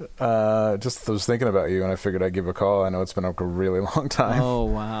 Just was thinking about you, and I figured I'd give a call. I know it's been a really long time. Oh,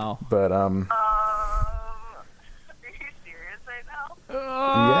 wow. But, Are you serious right now?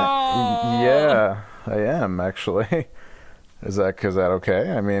 Yeah, I am, actually. Is that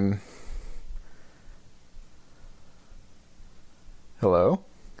okay? I mean... Hello?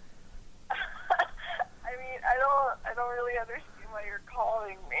 I mean, I don't really understand why you're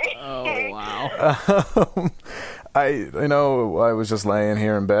calling me. Oh, wow. I was just laying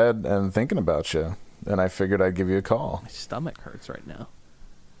here in bed and thinking about you, and I figured I'd give you a call. My stomach hurts right now.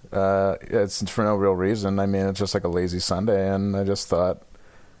 It's for no real reason. I mean, it's just like a lazy Sunday, and I just thought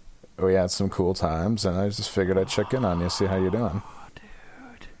we had some cool times, and I just figured I'd check in on you, see how you're doing.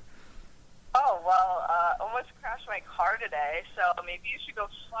 Oh, well, almost crashed my car today, so maybe you should go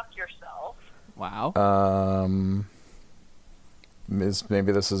fuck yourself. Wow.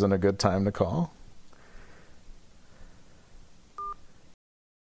 Maybe this isn't a good time to call?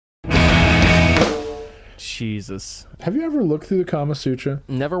 Jesus. Have you ever looked through the Kama Sutra?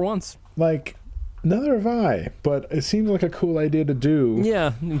 Never once. Like, neither have I, but it seems like a cool idea to do.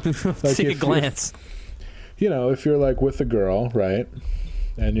 Yeah. Like take a glance. If you're like with a girl, right?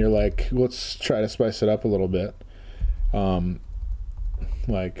 And you're like, let's try to spice it up a little bit.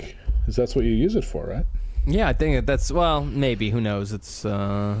 Like, is that's what you use it for, right? Yeah, I think that's, well, maybe. Who knows? It's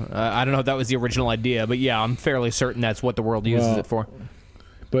I don't know if that was the original idea, but yeah, I'm fairly certain that's what the world uses it for.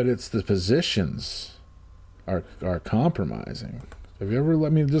 But it's the positions are compromising. Have you ever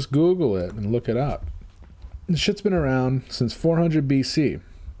let me just Google it and look it up? The shit's been around since 400 BC.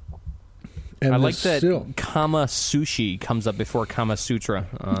 And I like that Kama Sushi comes up before Kama Sutra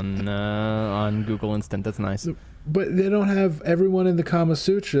on Google Instant. That's nice. But they don't have everyone in the Kama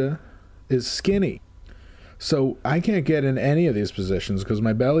Sutra is skinny. So I can't get in any of these positions because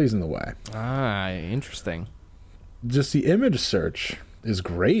my belly's in the way. Ah, interesting. Just the image search is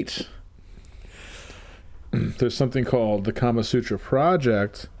great. There's something called the Kama Sutra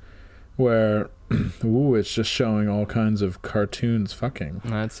Project where it's just showing all kinds of cartoons fucking.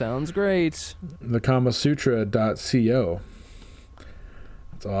 That sounds great. The Kamasutra.co.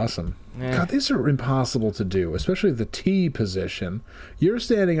 That's awesome. Yeah. God, these are impossible to do, especially the T position. You're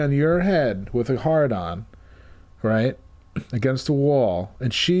standing on your head with a hard-on, right, against a wall,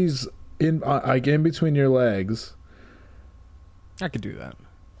 and she's in between your legs. I could do that.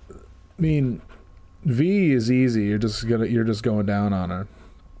 I mean, V is easy. You're just going down on her.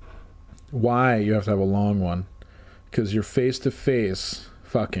 Y, you have to have a long one because you're face to face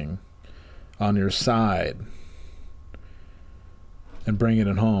fucking on your side and bringing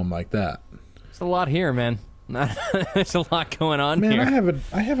it home like that. There's a lot here, man. There's a lot going on here. Man,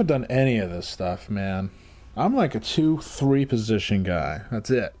 I haven't done any of this stuff, man. I'm like a 2-3 position guy. That's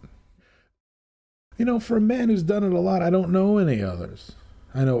it. You know, for a man who's done it a lot, I don't know any others.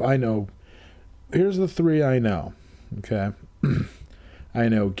 I know. Here's the 3 I know. Okay. I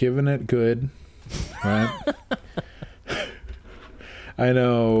know giving it good, right? I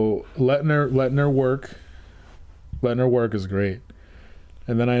know letting her work. Letting her work is great.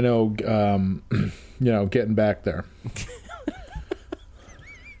 And then I know, getting back there.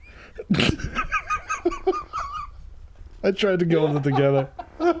 I tried to go with it together.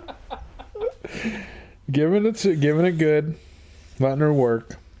 Giving it good, letting her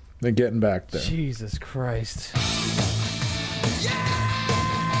work, then getting back there. Jesus Christ.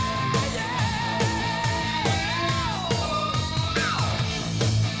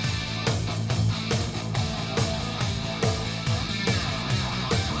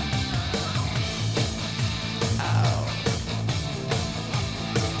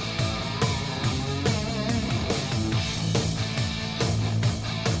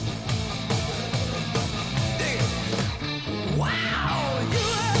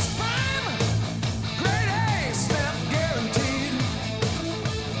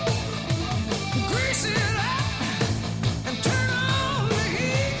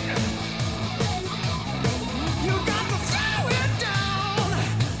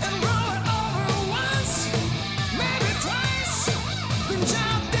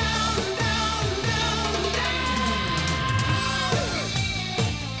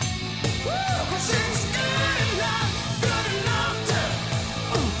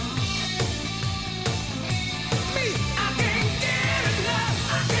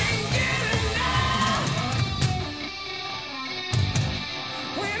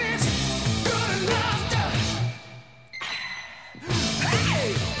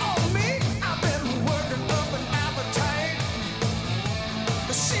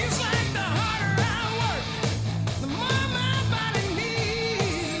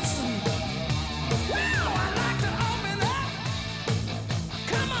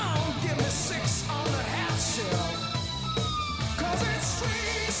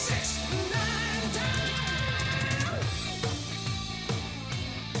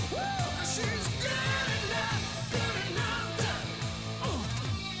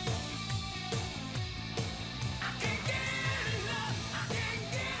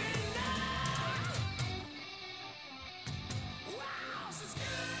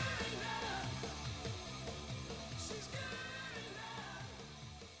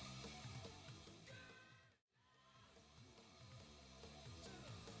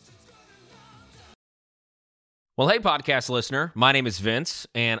 Well, hey, podcast listener. My name is Vince,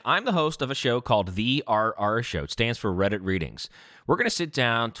 and I'm the host of a show called The RR Show. It stands for Reddit Readings. We're going to sit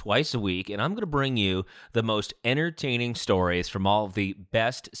down twice a week, and I'm going to bring you the most entertaining stories from all of the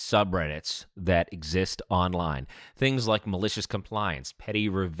best subreddits that exist online. Things like malicious compliance, petty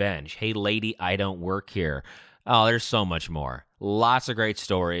revenge, hey, lady, I don't work here. Oh, there's so much more. Lots of great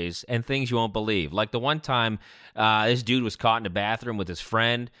stories and things you won't believe. Like the one time this dude was caught in a bathroom with his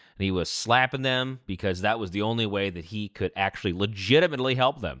friend and he was slapping them because that was the only way that he could actually legitimately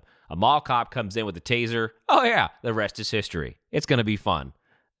help them. A mall cop comes in with a taser. Oh, yeah, the rest is history. It's going to be fun.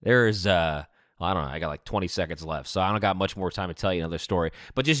 There's a I don't know. I got like 20 seconds left, so I don't got much more time to tell you another story.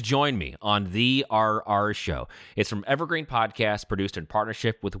 But just join me on The RR Show. It's from Evergreen Podcast, produced in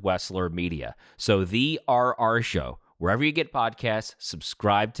partnership with Wessler Media. So The RR Show, wherever you get podcasts,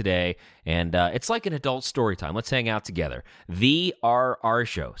 subscribe today. And it's like an adult story time. Let's hang out together. The RR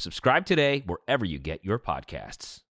Show. Subscribe today wherever you get your podcasts.